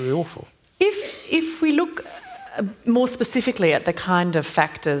 It's absolutely awful. If we look more specifically at the kind of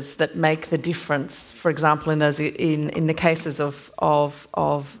factors that make the difference, for example, in the cases of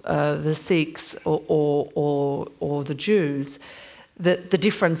the Sikhs or the Jews, the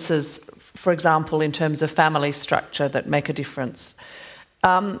differences, for example, in terms of family structure that make a difference.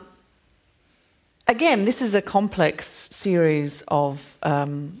 Again, this is a complex series of,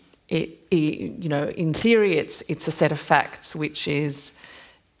 in theory, it's a set of facts, which is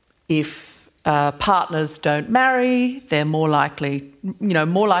if partners don't marry, they're more likely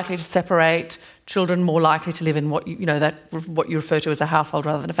to separate. Children more likely to live in what you refer to as a household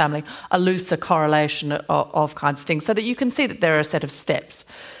rather than a family. A looser correlation of kinds of things, so that you can see that there are a set of steps.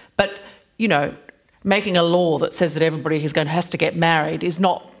 But making a law that says that everybody has to get married is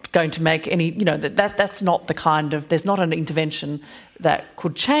not going to make any. That's not the kind of. There's not an intervention that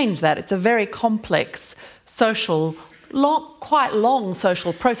could change that. It's a very complex social. Quite long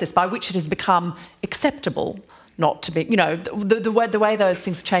social process by which it has become acceptable not to be, the way those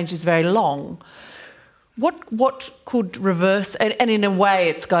things change is very long. What could reverse, and in a way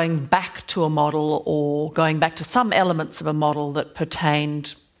it's going back to a model or going back to some elements of a model that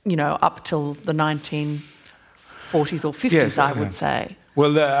pertained, up till the 1940s or 50s, yes, I would say.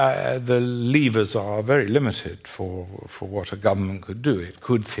 Well, the levers are very limited for what a government could do. It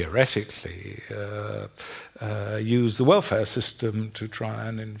could theoretically use the welfare system to try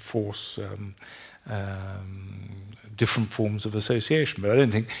and enforce different forms of association. But I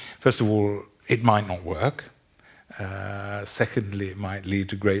don't think, first of all, it might not work. Secondly, it might lead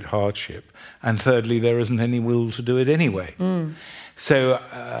to great hardship. And thirdly, there isn't any will to do it anyway. So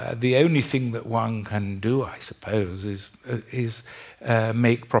the only thing that one can do, I suppose, is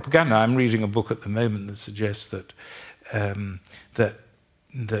make propaganda. I'm reading a book at the moment that suggests that that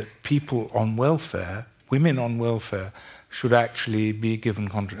people on welfare, women on welfare, should actually be given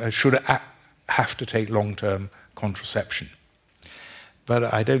have to take long-term contraception.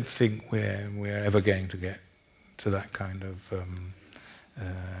 But I don't think we're ever going to get to that kind of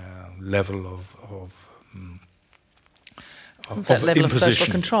level of level of social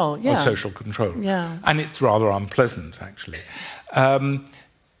control. Yeah. Or social control. Yeah. And it's rather unpleasant, actually.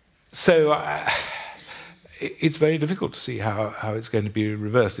 It's very difficult to see how it's going to be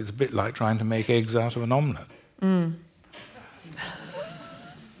reversed. It's a bit like trying to make eggs out of an omelette.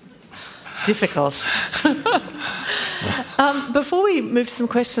 Difficult. Before we move to some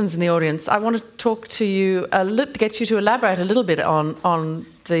questions in the audience, I want to talk to you, get you to elaborate a little bit on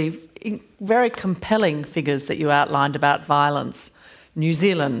the very compelling figures that you outlined about violence. New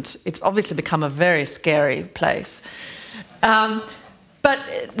Zealand, it's obviously become a very scary place. But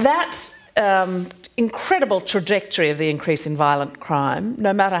that incredible trajectory of the increase in violent crime,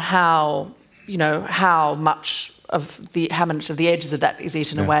 no matter how much of the edges of that is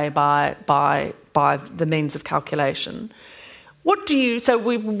eaten away by the means of calculation. What you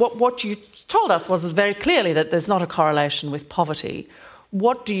told us was very clearly that there's not a correlation with poverty.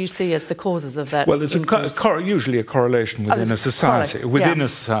 What do you see as the causes of that? Well, there's usually a correlation within a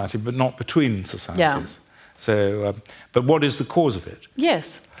society, but not between societies. Yeah. So, but what is the cause of it?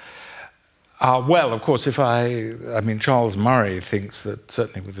 Yes. Well, of course, Charles Murray thinks that,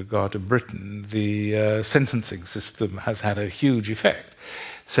 certainly with regard to Britain, the sentencing system has had a huge effect.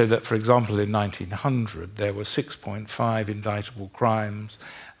 So that, for example, in 1900, there were 6.5 indictable crimes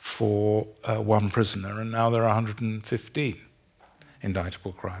for one prisoner, and now there are 115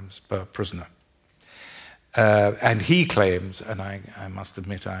 indictable crimes per prisoner. And he claims, and I must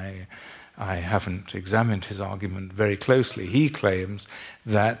admit I haven't examined his argument very closely, he claims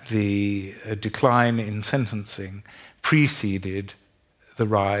that the decline in sentencing preceded the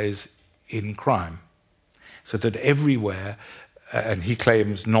rise in crime. So that everywhere, and he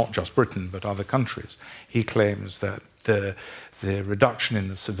claims not just Britain but other countries, he claims that the reduction in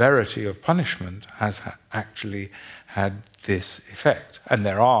the severity of punishment has actually had this effect. And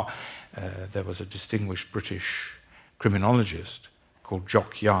there was a distinguished British criminologist called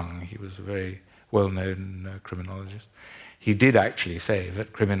Jock Young. He was a very well-known criminologist. He did actually say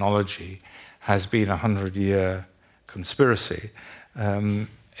that criminology has been a 100-year conspiracy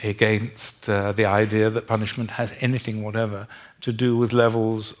against the idea that punishment has anything whatever to do with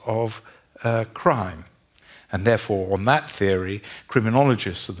levels of crime. And therefore, on that theory,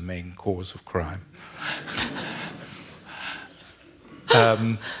 criminologists are the main cause of crime.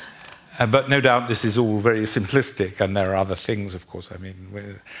 But no doubt this is all very simplistic, and there are other things, of course. I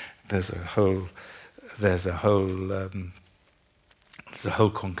mean, there's a whole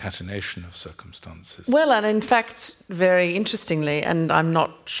concatenation of circumstances. Well, and in fact, very interestingly, and I'm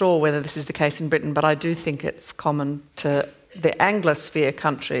not sure whether this is the case in Britain, but I do think it's common to the Anglosphere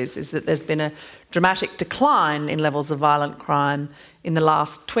countries, is that there's been a dramatic decline in levels of violent crime in the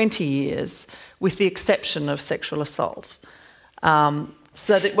last 20 years, with the exception of sexual assault.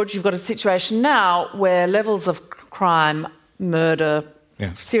 So that what you've got a situation now where levels of crime, murder,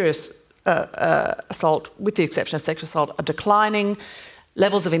 serious assault, with the exception of sexual assault, are declining.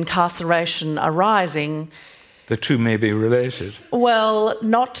 Levels of incarceration are rising. The two may be related. Well,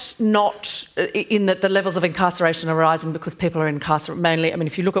 not in that the levels of incarceration are rising because people are incarcerated. Mainly, I mean,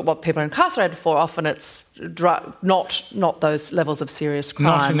 if you look at what people are incarcerated for, often it's not those levels of serious crime.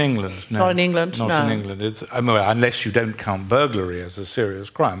 Not in England, no. Not in England, no. Not in England. It's, unless you don't count burglary as a serious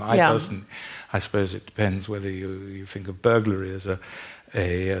crime. I suppose it depends whether you think of burglary as a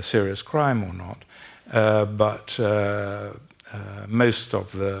serious crime or not. But most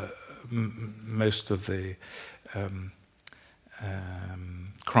of the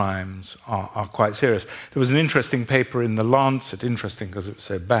crimes are quite serious. There was an interesting paper in The Lancet, interesting because it was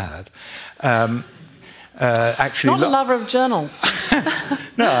so bad. Actually, not a lover of journals.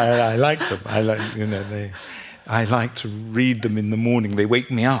 No, I like them. I like to read them in the morning. They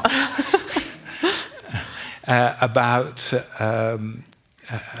wake me up. About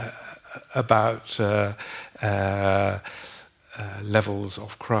levels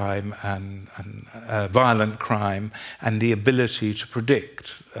of crime and violent crime, and the ability to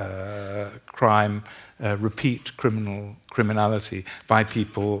predict crime, repeat criminality by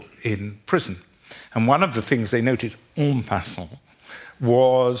people in prison. And one of the things they noted en passant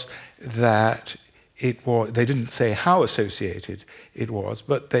was that they didn't say how associated it was,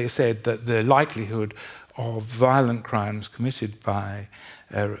 but they said that the likelihood of violent crimes committed by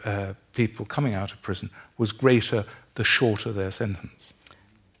people coming out of prison was greater the shorter their sentence.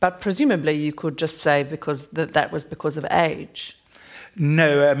 But presumably you could just say because that was because of age.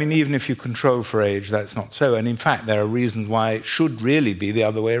 No, I mean, even if you control for age, that's not so. And in fact, there are reasons why it should really be the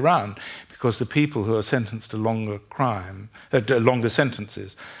other way around, because the people who are sentenced to longer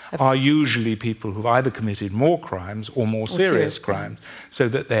sentences are usually people who've either committed more crimes or more serious crimes, so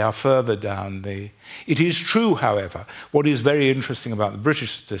that they are further down the... It is true, however, what is very interesting about the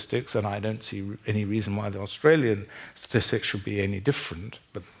British statistics, and I don't see any reason why the Australian statistics should be any different,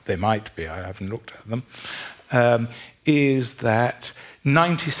 but they might be, I haven't looked at them, is that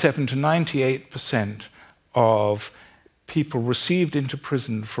 97 to 98% of people received into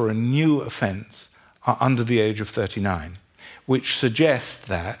prison for a new offence are under the age of 39, which suggests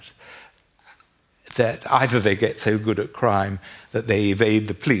that either they get so good at crime that they evade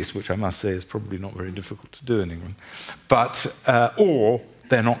the police, which I must say is probably not very difficult to do in England, or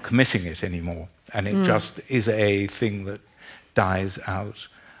they're not committing it anymore, and it just is a thing that dies out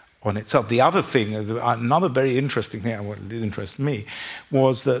on itself. The other thing, another very interesting thing, what interested me,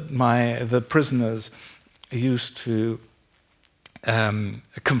 was that the prisoners used to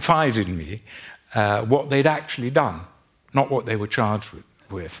confide in me what they'd actually done, not what they were charged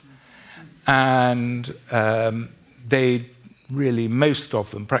with. And they really, most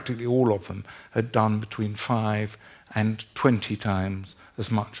of them, practically all of them, had done between 5 and 20 times as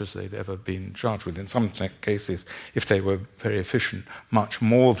much as they'd ever been charged with. In some cases, if they were very efficient, much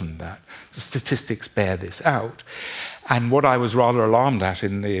more than that. The statistics bear this out. And what I was rather alarmed at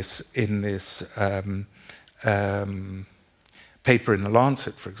in this paper in The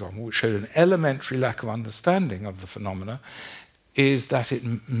Lancet, for example, which showed an elementary lack of understanding of the phenomena, is that it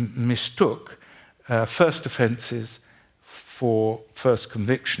mistook first offences for first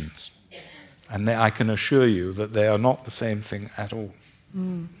convictions. And I can assure you that they are not the same thing at all.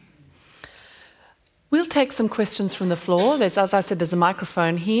 We'll take some questions from the floor. As I said, there's a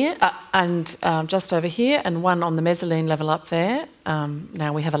microphone here and just over here, and one on the mezzanine level up there.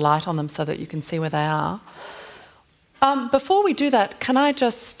 Now we have a light on them so that you can see where they are. Before we do that, can I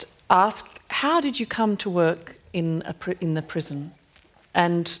just ask, how did you come to work in the prison?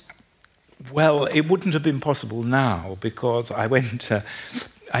 And well, it wouldn't have been possible now, because I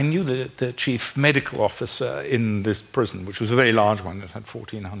knew the chief medical officer in this prison, which was a very large one. It had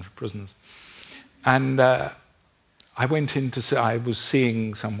 1,400 prisoners. And I went in to say, I was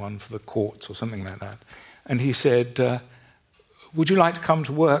seeing someone for the courts or something like that. And he said, would you like to come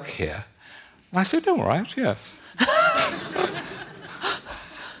to work here? And I said, all right, yes.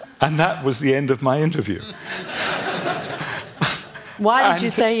 And that was the end of my interview. Why did you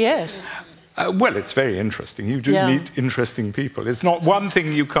say yes? Well, it's very interesting. You do meet interesting people. It's not one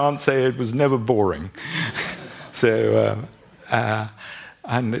thing you can't say it was never boring. So,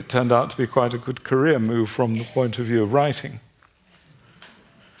 and it turned out to be quite a good career move from the point of view of writing.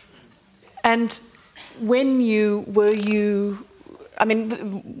 And when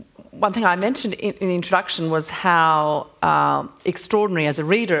one thing I mentioned in the introduction was how extraordinary as a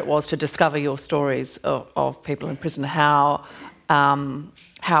reader it was to discover your stories of people in prison, how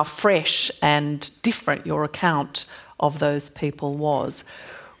fresh and different your account of those people was.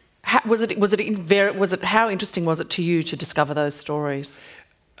 How interesting was it to you to discover those stories?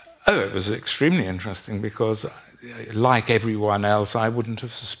 Oh, it was extremely interesting, because like everyone else, I wouldn't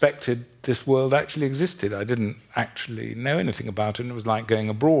have suspected this world actually existed. I didn't actually know anything about it, and it was like going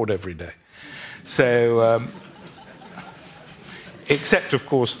abroad every day. So, except, of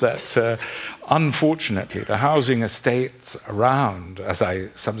course, that unfortunately the housing estates around, as I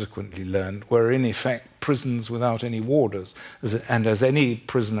subsequently learned, were in effect prisons without any warders. And as any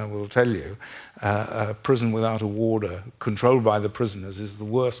prisoner will tell you, a prison without a warder, controlled by the prisoners, is the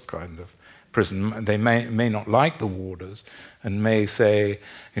worst kind of prison. They may not like the warders and may say,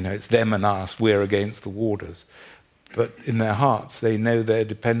 it's them and us, we're against the warders. But in their hearts, they know they're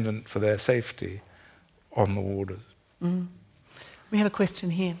dependent for their safety on the warders. Mm. We have a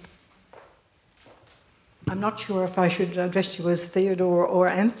question here. I'm not sure if I should address you as Theodore or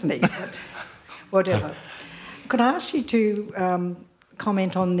Anthony, but whatever. Could I ask you to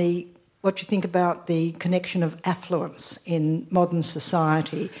comment on what you think about the connection of affluence in modern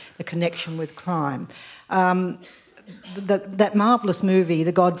society, the connection with crime? That marvellous movie,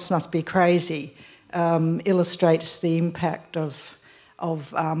 The Gods Must Be Crazy, illustrates the impact of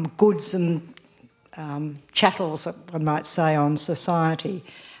goods and chattels, one might say, on society.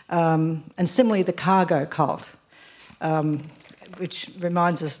 And similarly, the cargo cult, which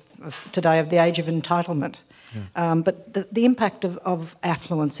reminds us today of the age of entitlement. Yeah. But the impact of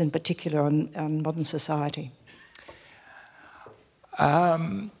affluence in particular on modern society.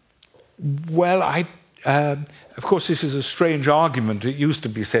 Well, of course, this is a strange argument. It used to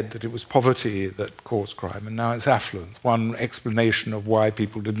be said that it was poverty that caused crime, and now it's affluence. One explanation of why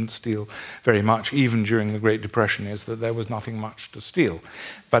people didn't steal very much, even during the Great Depression, is that there was nothing much to steal.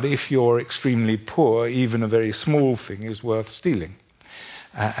 But if you're extremely poor, even a very small thing is worth stealing.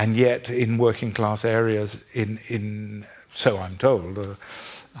 And yet, in working class areas, so I'm told,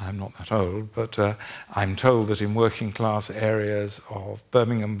 I'm not that old, but I'm told that in working class areas of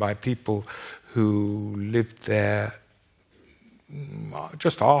Birmingham by people who lived there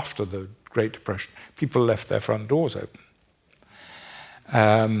just after the Great Depression, people left their front doors open.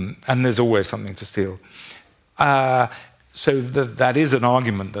 And there's always something to steal. So that is an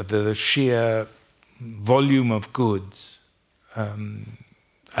argument that the sheer volume of goods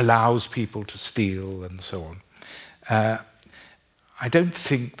allows people to steal and so on. I don't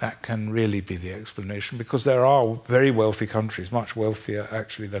think that can really be the explanation, because there are very wealthy countries, much wealthier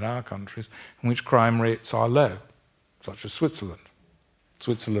actually than our countries, in which crime rates are low, such as Switzerland.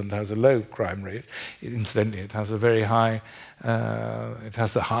 Switzerland has a low crime rate. Incidentally, it has a very high, it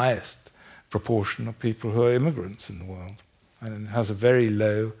has the highest proportion of people who are immigrants in the world, and it has a very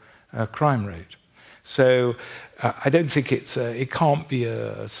low crime rate. So I don't think it can't be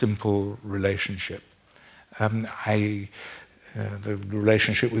a simple relationship. The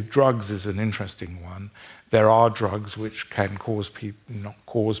relationship with drugs is an interesting one. There are drugs which can cause people, not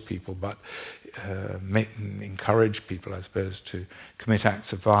cause people, but encourage people, I suppose, to commit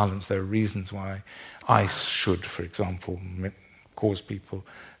acts of violence. There are reasons why ice should, for example, cause people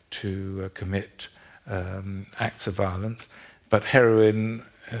to commit acts of violence. But heroin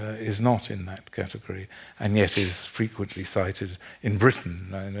is not in that category, and yet is frequently cited in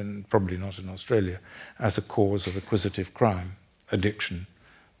Britain, and probably not in Australia, as a cause of acquisitive crime, addiction.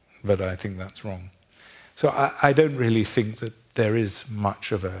 But I think that's wrong. So I don't really think that there is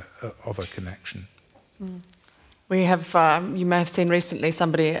much of a connection. Mm. We have, you may have seen recently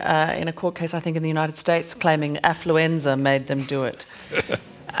somebody in a court case, I think in the United States, claiming affluenza made them do it.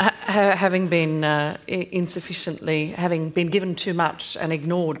 Having been having been given too much and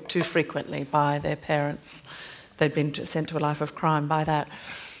ignored too frequently by their parents. They'd been sent to a life of crime by that.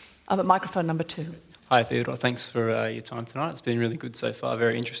 But microphone number 2. Hi, Theodore. Thanks for your time tonight. It's been really good so far,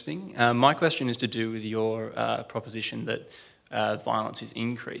 very interesting. My question is to do with your proposition that violence is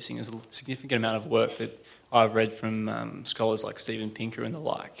increasing. There's a significant amount of work that I've read from scholars like Steven Pinker and the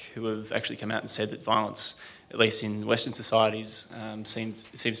like, who have actually come out and said that violence, at least in Western societies,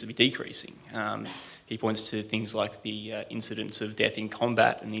 seems to be decreasing. He points to things like the incidence of death in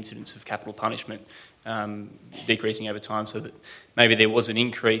combat and the incidence of capital punishment decreasing over time, so that maybe there was an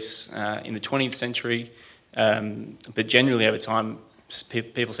increase in the 20th century, but generally over time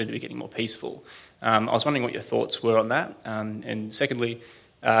people seem to be getting more peaceful. I was wondering what your thoughts were on that. And secondly,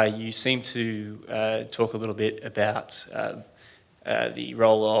 you seem to talk a little bit about the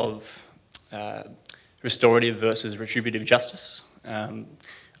role of restorative versus retributive justice.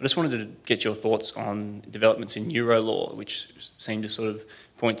 I just wanted to get your thoughts on developments in neuro-law, which seem to sort of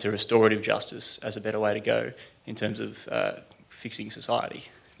point to restorative justice as a better way to go in terms of fixing society,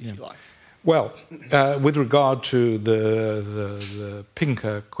 if you like. Well, with regard to the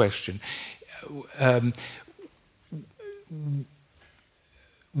Pinker question,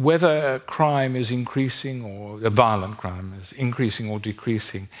 whether crime is increasing or a violent crime is increasing or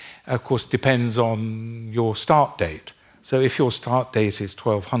decreasing, of course, depends on your start date. So if your start date is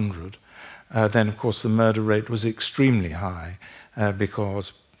 1200, then of course the murder rate was extremely high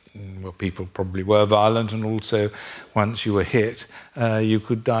because people probably were violent, and also once you were hit, you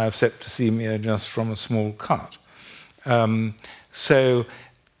could die of septicemia just from a small cut. So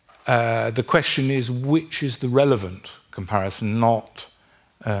the question is, which is the relevant comparison, not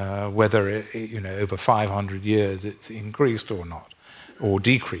whether over 500 years it's increased or not, or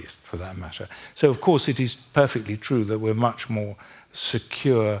decreased for that matter. So of course it is perfectly true that we're much more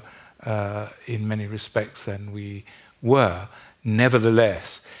secure in many respects than we were.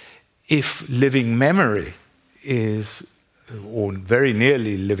 Nevertheless, if living memory is, or very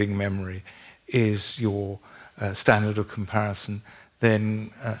nearly living memory, is your standard of comparison,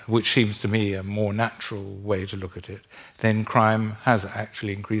 then, which seems to me a more natural way to look at it, then crime has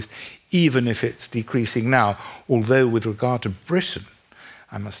actually increased, even if it's decreasing now. Although with regard to Britain,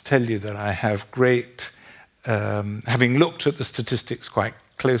 I must tell you that I have great, having looked at the statistics quite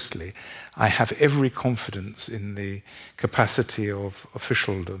closely, I have every confidence in the capacity of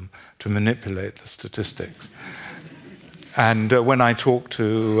officialdom to manipulate the statistics. And when I talk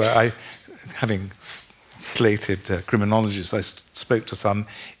to, having slated criminologists, I spoke to some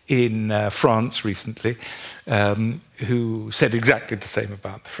in France recently who said exactly the same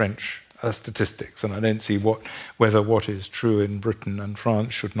about the French statistics, and I don't see whether what is true in Britain and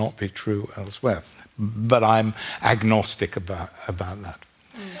France should not be true elsewhere. But I'm agnostic about that.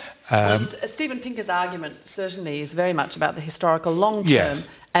 Well, Steven Pinker's argument certainly is very much about the historical long term, yes.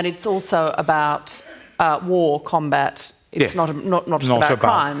 And it's also about war, combat. It's yes. not just about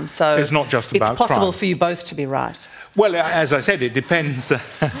crime. So it's not just about crime. It's possible crime. for you both to be right. Well, as I said, it depends.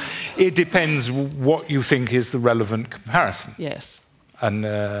 It depends what you think is the relevant comparison. Yes. And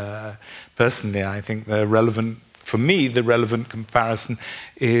personally, I think the relevant comparison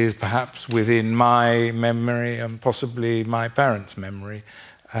is perhaps within my memory and possibly my parents' memory,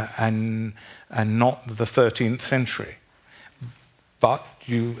 and not the 13th century. But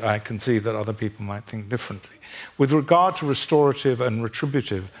I can see that other people might think differently. With regard to restorative and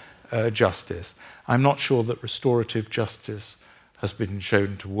retributive justice, I'm not sure that restorative justice has been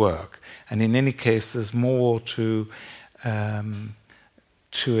shown to work. And in any case, there's more to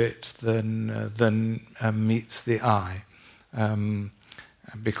it than meets the eye.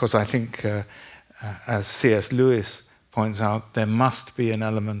 Because I think, as C.S. Lewis points out, there must be an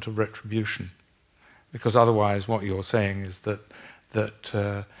element of retribution. Because otherwise what you're saying is that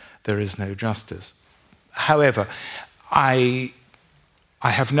there is no justice. However, I'm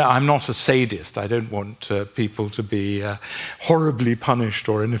not a sadist. I don't want people to be horribly punished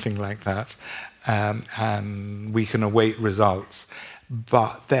or anything like that. And we can await results.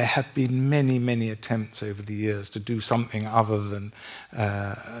 But there have been many, many attempts over the years to do something other than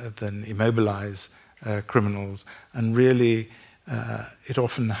immobilize criminals, and really it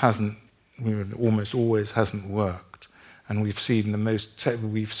often hasn't, almost always hasn't worked. And we've seen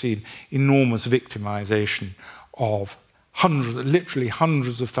enormous victimization of literally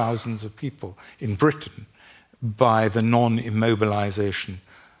hundreds of thousands of people in Britain by the non-immobilization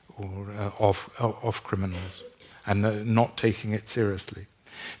of criminals, and not taking it seriously.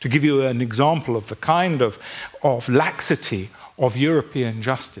 To give you an example of the kind of laxity of European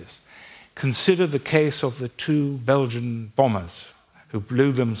justice, consider the case of the two Belgian bombers who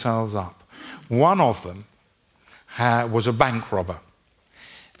blew themselves up. One of them was a bank robber,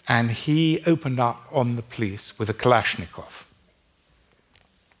 and he opened up on the police with a Kalashnikov.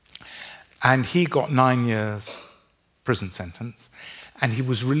 And he got 9 years prison sentence, and he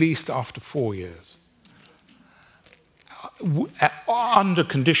was released after 4 years. Under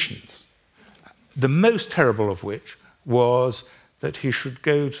conditions, the most terrible of which was that he should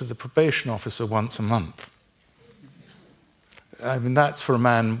go to the probation officer once a month. I mean, that's for a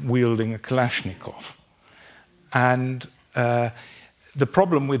man wielding a Kalashnikov. And the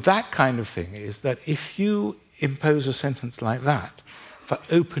problem with that kind of thing is that if you impose a sentence like that for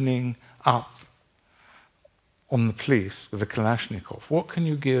opening up on the police with a Kalashnikov, what can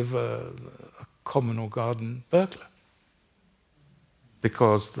you give a common or garden burglar?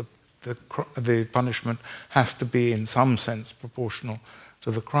 Because the punishment has to be in some sense proportional to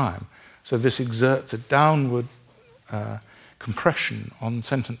the crime. So this exerts a downward compression on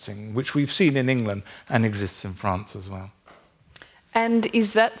sentencing, which we've seen in England and exists in France as well. And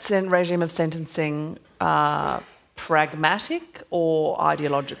is that regime of sentencing pragmatic or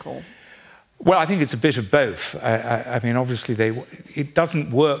ideological? Well, I think it's a bit of both. I mean, obviously, it doesn't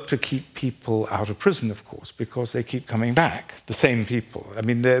work to keep people out of prison, of course, because they keep coming back, the same people. I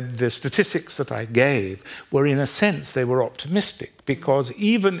mean, the statistics that I gave were, in a sense, they were optimistic, because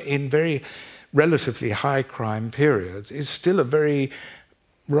even in very relatively high crime periods, it's still a very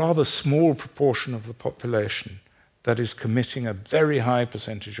rather small proportion of the population that is committing a very high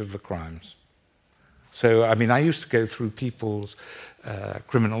percentage of the crimes. So, I mean, I used to go through people's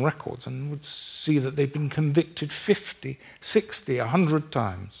criminal records and would see that they'd been convicted 50, 60, 100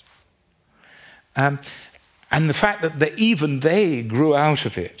 times. And the fact that even they grew out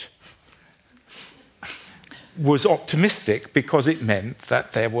of it was optimistic, because it meant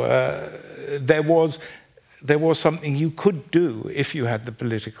that there was something you could do if you had the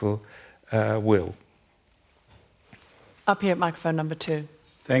political will. Up here at microphone number 2.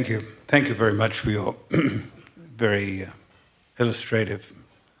 Thank you. Thank you very much for your very illustrative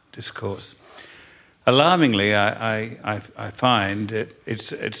discourse. Alarmingly, I find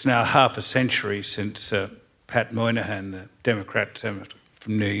it's now half a century since Pat Moynihan, the Democrat senator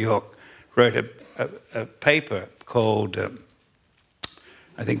from New York, wrote a paper called,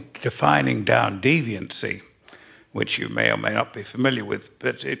 I think, Defining Down Deviancy, which you may or may not be familiar with,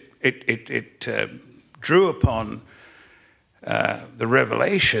 but it drew upon the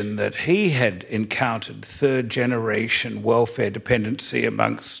revelation that he had encountered third-generation welfare dependency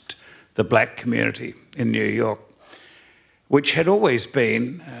amongst the black community in New York, which had always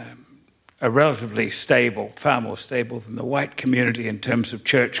been a relatively stable, far more stable than the white community in terms of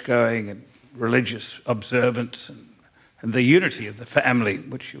church-going and religious observance and the unity of the family,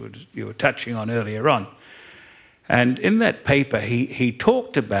 which you were touching on earlier on. And in that paper, he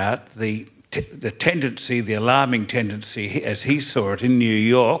talked about the tendency, the alarming tendency, as he saw it in New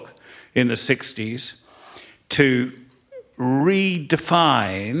York in the 60s, to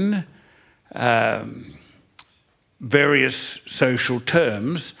redefine various social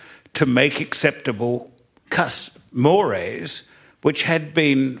terms to make acceptable mores which had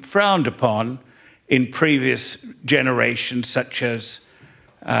been frowned upon in previous generations, such as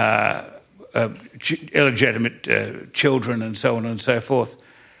illegitimate children and so on and so forth.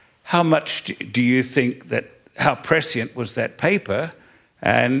 How much do you think how prescient was that paper?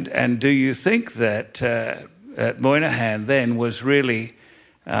 And do you think that Moynihan then was really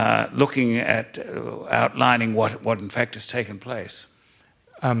looking at outlining what in fact has taken place?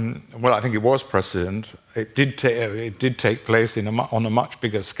 Well, I think it was prescient. It did take place on a much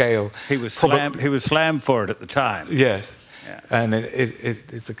bigger scale. He was slammed for it at the time. Yes, yeah. And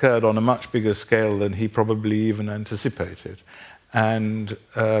it's occurred on a much bigger scale than he probably even anticipated. And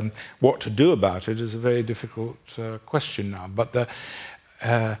what to do about it is a very difficult question now. But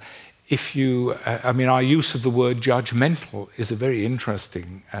our use of the word judgmental is a very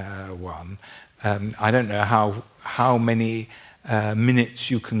interesting one. I don't know how many minutes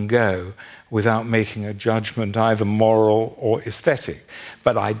you can go without making a judgment, either moral or aesthetic.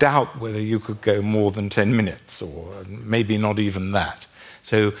 But I doubt whether you could go more than 10 minutes, or maybe not even that.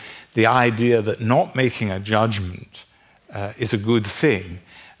 So the idea that not making a judgment is a good thing,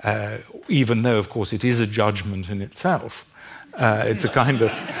 even though, of course, it is a judgment in itself. It's a kind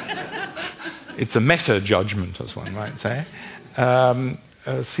of... it's a meta-judgment, as one might say.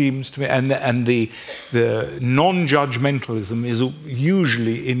 Seems to me, and the non-judgmentalism is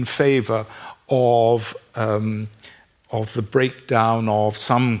usually in favour of the breakdown of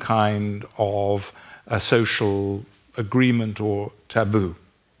some kind of a social agreement or taboo.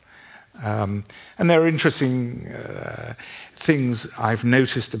 And there are interesting things I've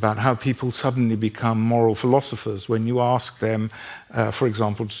noticed about how people suddenly become moral philosophers when you ask them, for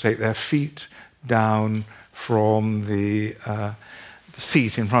example, to take their feet down from the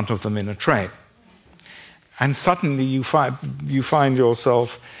seat in front of them in a train. And suddenly you find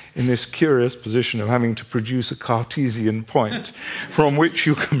yourself in this curious position of having to produce a Cartesian point from which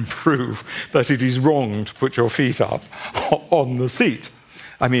you can prove that it is wrong to put your feet up on the seat.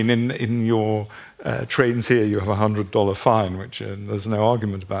 I mean, in your trains here, you have a $100 fine, which there's no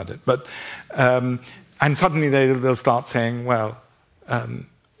argument about it. But and suddenly they'll start saying, well,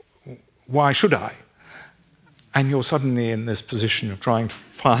 why should I? And you're suddenly in this position of trying to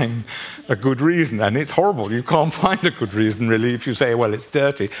find a good reason. And it's horrible. You can't find a good reason, really, if you say, well, it's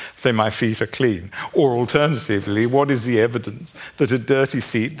dirty, say my feet are clean. Or alternatively, what is the evidence that a dirty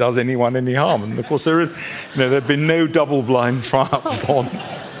seat does anyone any harm? And of course, there have been no double-blind trials on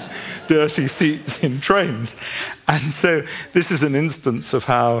dirty seats in trains. And so this is an instance of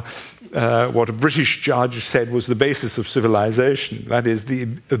how what a British judge said was the basis of civilization, that is, the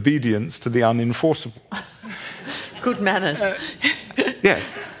obedience to the unenforceable. Good manners.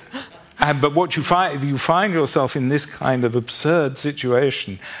 Yes. But what you find yourself in this kind of absurd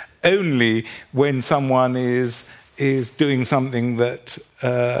situation only when someone is doing something that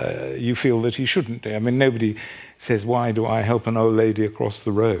you feel that he shouldn't do. I mean, nobody says, why do I help an old lady across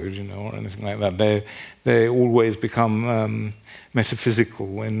the road, or anything like that. They always become metaphysical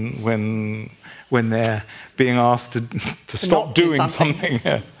when they're being asked to stop doing something.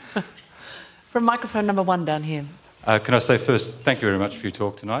 Yeah. From microphone number 1 down here. Can I say first, thank you very much for your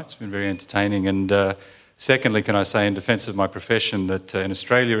talk tonight. It's been very entertaining. And secondly, can I say in defence of my profession that in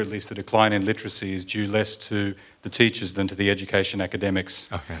Australia, at least, the decline in literacy is due less to the teachers than to the education academics.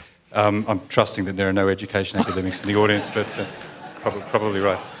 Okay. I'm trusting that there are no education academics in the audience, but probably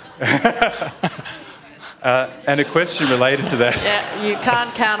right. And a question related to that. Yeah, you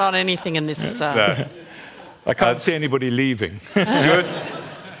can't count on anything in this. No. I can't see anybody leaving. Good.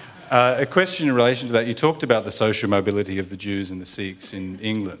 A question in relation to that. You talked about the social mobility of the Jews and the Sikhs in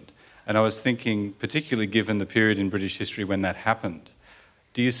England. And I was thinking, particularly given the period in British history when that happened,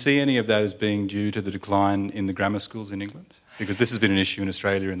 do you see any of that as being due to the decline in the grammar schools in England? Because this has been an issue in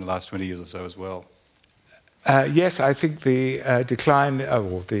Australia in the last 20 years or so as well. Yes, I think the decline,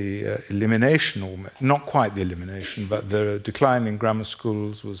 or the elimination, or not quite the elimination, but the decline in grammar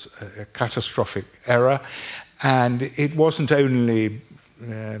schools was a catastrophic error. And it wasn't only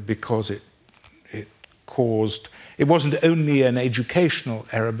because it caused... It wasn't only an educational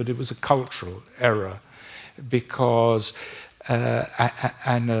error, but it was a cultural error, because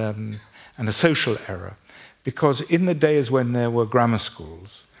and a social error. Because in the days when there were grammar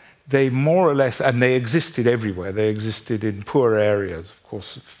schools, they more or less, and they existed everywhere, they existed in poor areas. Of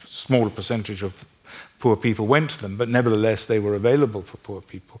course, a smaller percentage of poor people went to them, but nevertheless they were available for poor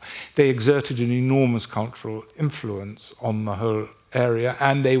people. They exerted an enormous cultural influence on the whole area,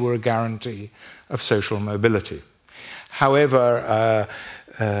 and they were a guarantee of social mobility. However,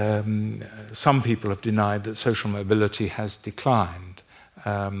 some people have denied that social mobility has declined.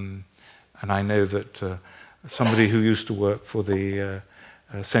 And I know that somebody who used to work for the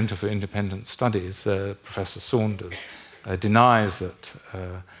Centre for Independent Studies, Professor Saunders, denies that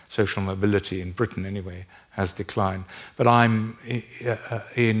social mobility in Britain, anyway, has declined. But I'm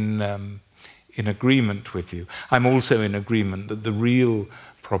in agreement with you. I'm also in agreement that the real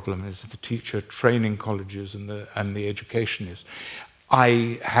problem is the teacher training colleges and the educationists.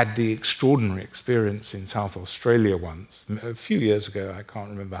 I had the extraordinary experience in South Australia once, a few years ago, I can't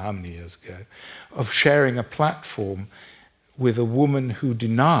remember how many years ago, of sharing a platform with a woman who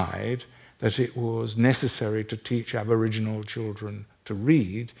denied that it was necessary to teach Aboriginal children to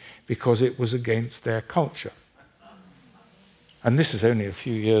read because it was against their culture. And this is only a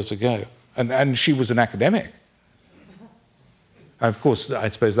few years ago. And she was an academic. Of course, I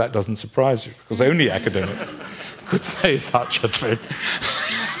suppose that doesn't surprise you, because only academics could say such a thing.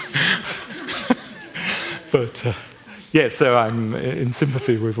 But, yes, so I'm in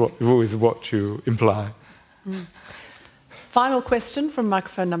sympathy with what you imply. Final question from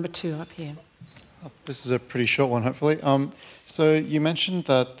microphone number 2 up here. This is a pretty short one, hopefully. So you mentioned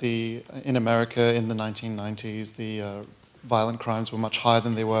that in America in the 1990s, the violent crimes were much higher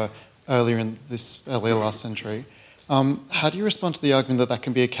than they were earlier last century. How do you respond to the argument that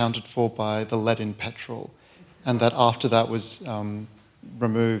can be accounted for by the lead in petrol, and that after that was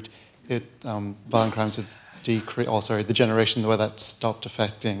removed, violent crimes have decreased? The generation where that stopped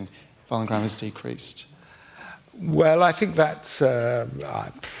affecting violent crime has decreased. Well, I think that's...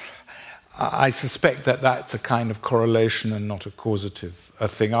 I suspect that that's a kind of correlation and not a causative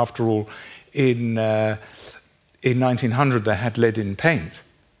thing. After all, in 1900 they had lead in paint,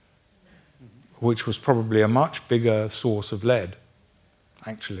 which was probably a much bigger source of lead,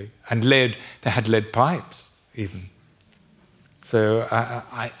 actually. And lead, they had lead pipes, even. So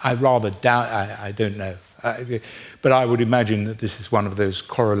I rather doubt, I don't know. But I would imagine that this is one of those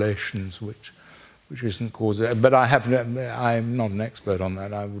correlations which isn't causal. But I'm not an expert on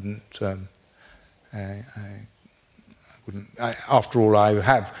that. I wouldn't... after all, I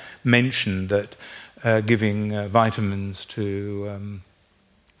have mentioned that giving vitamins to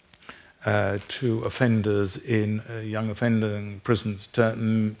offenders in young offending prisons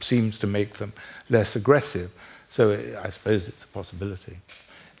seems to make them less aggressive. So I suppose it's a possibility.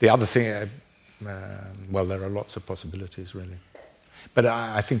 The other thing, well, there are lots of possibilities, really. But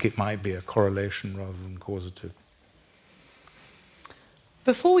I think it might be a correlation rather than causative.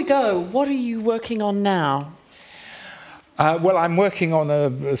 Before we go, what are you working on now? Well, I'm working on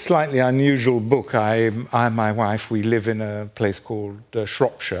a slightly unusual book. I and my wife, we live in a place called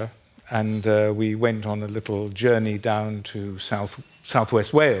Shropshire, and we went on a little journey down to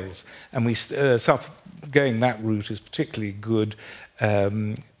southwest Wales, and going that route is particularly good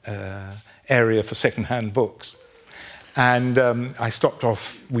area for second-hand books. And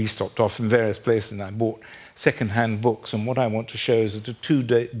we stopped off in various places, and I bought second-hand books, and what I want to show is that a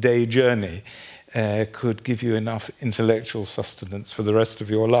 2-day journey could give you enough intellectual sustenance for the rest of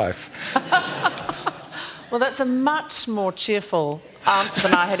your life. Well, that's a much more cheerful answer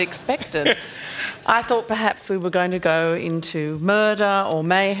than I had expected. I thought perhaps we were going to go into murder or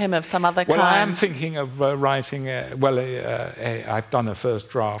mayhem of some other kind. Well, I am thinking of writing, I've done a first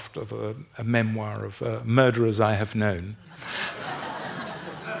draft of a memoir of murderers I have known.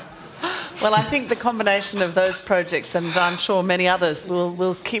 Well, I think the combination of those projects, and I'm sure many others,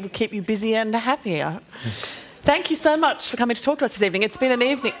 will keep you busy and happy. Thank you so much for coming to talk to us this evening. It's been an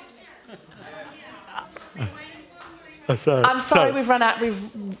evening... I'm sorry, we've run out.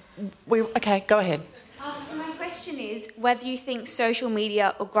 Okay, go ahead. So my question is whether you think social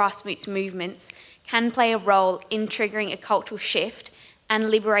media or grassroots movements can play a role in triggering a cultural shift and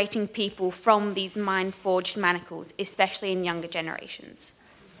liberating people from these mind-forged manacles, especially in younger generations.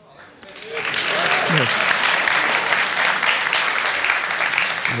 Yes.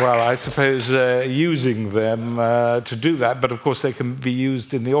 Well, I suppose using them to do that, but of course they can be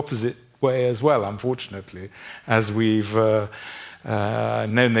used in the opposite way as well, unfortunately, as we've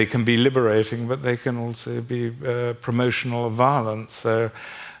known they can be liberating, but they can also be promotional of violence. So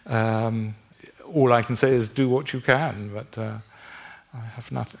all I can say is do what you can, but I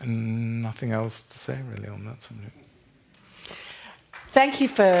have nothing else to say really on that subject. Thank you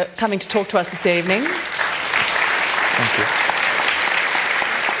for coming to talk to us this evening. Thank you.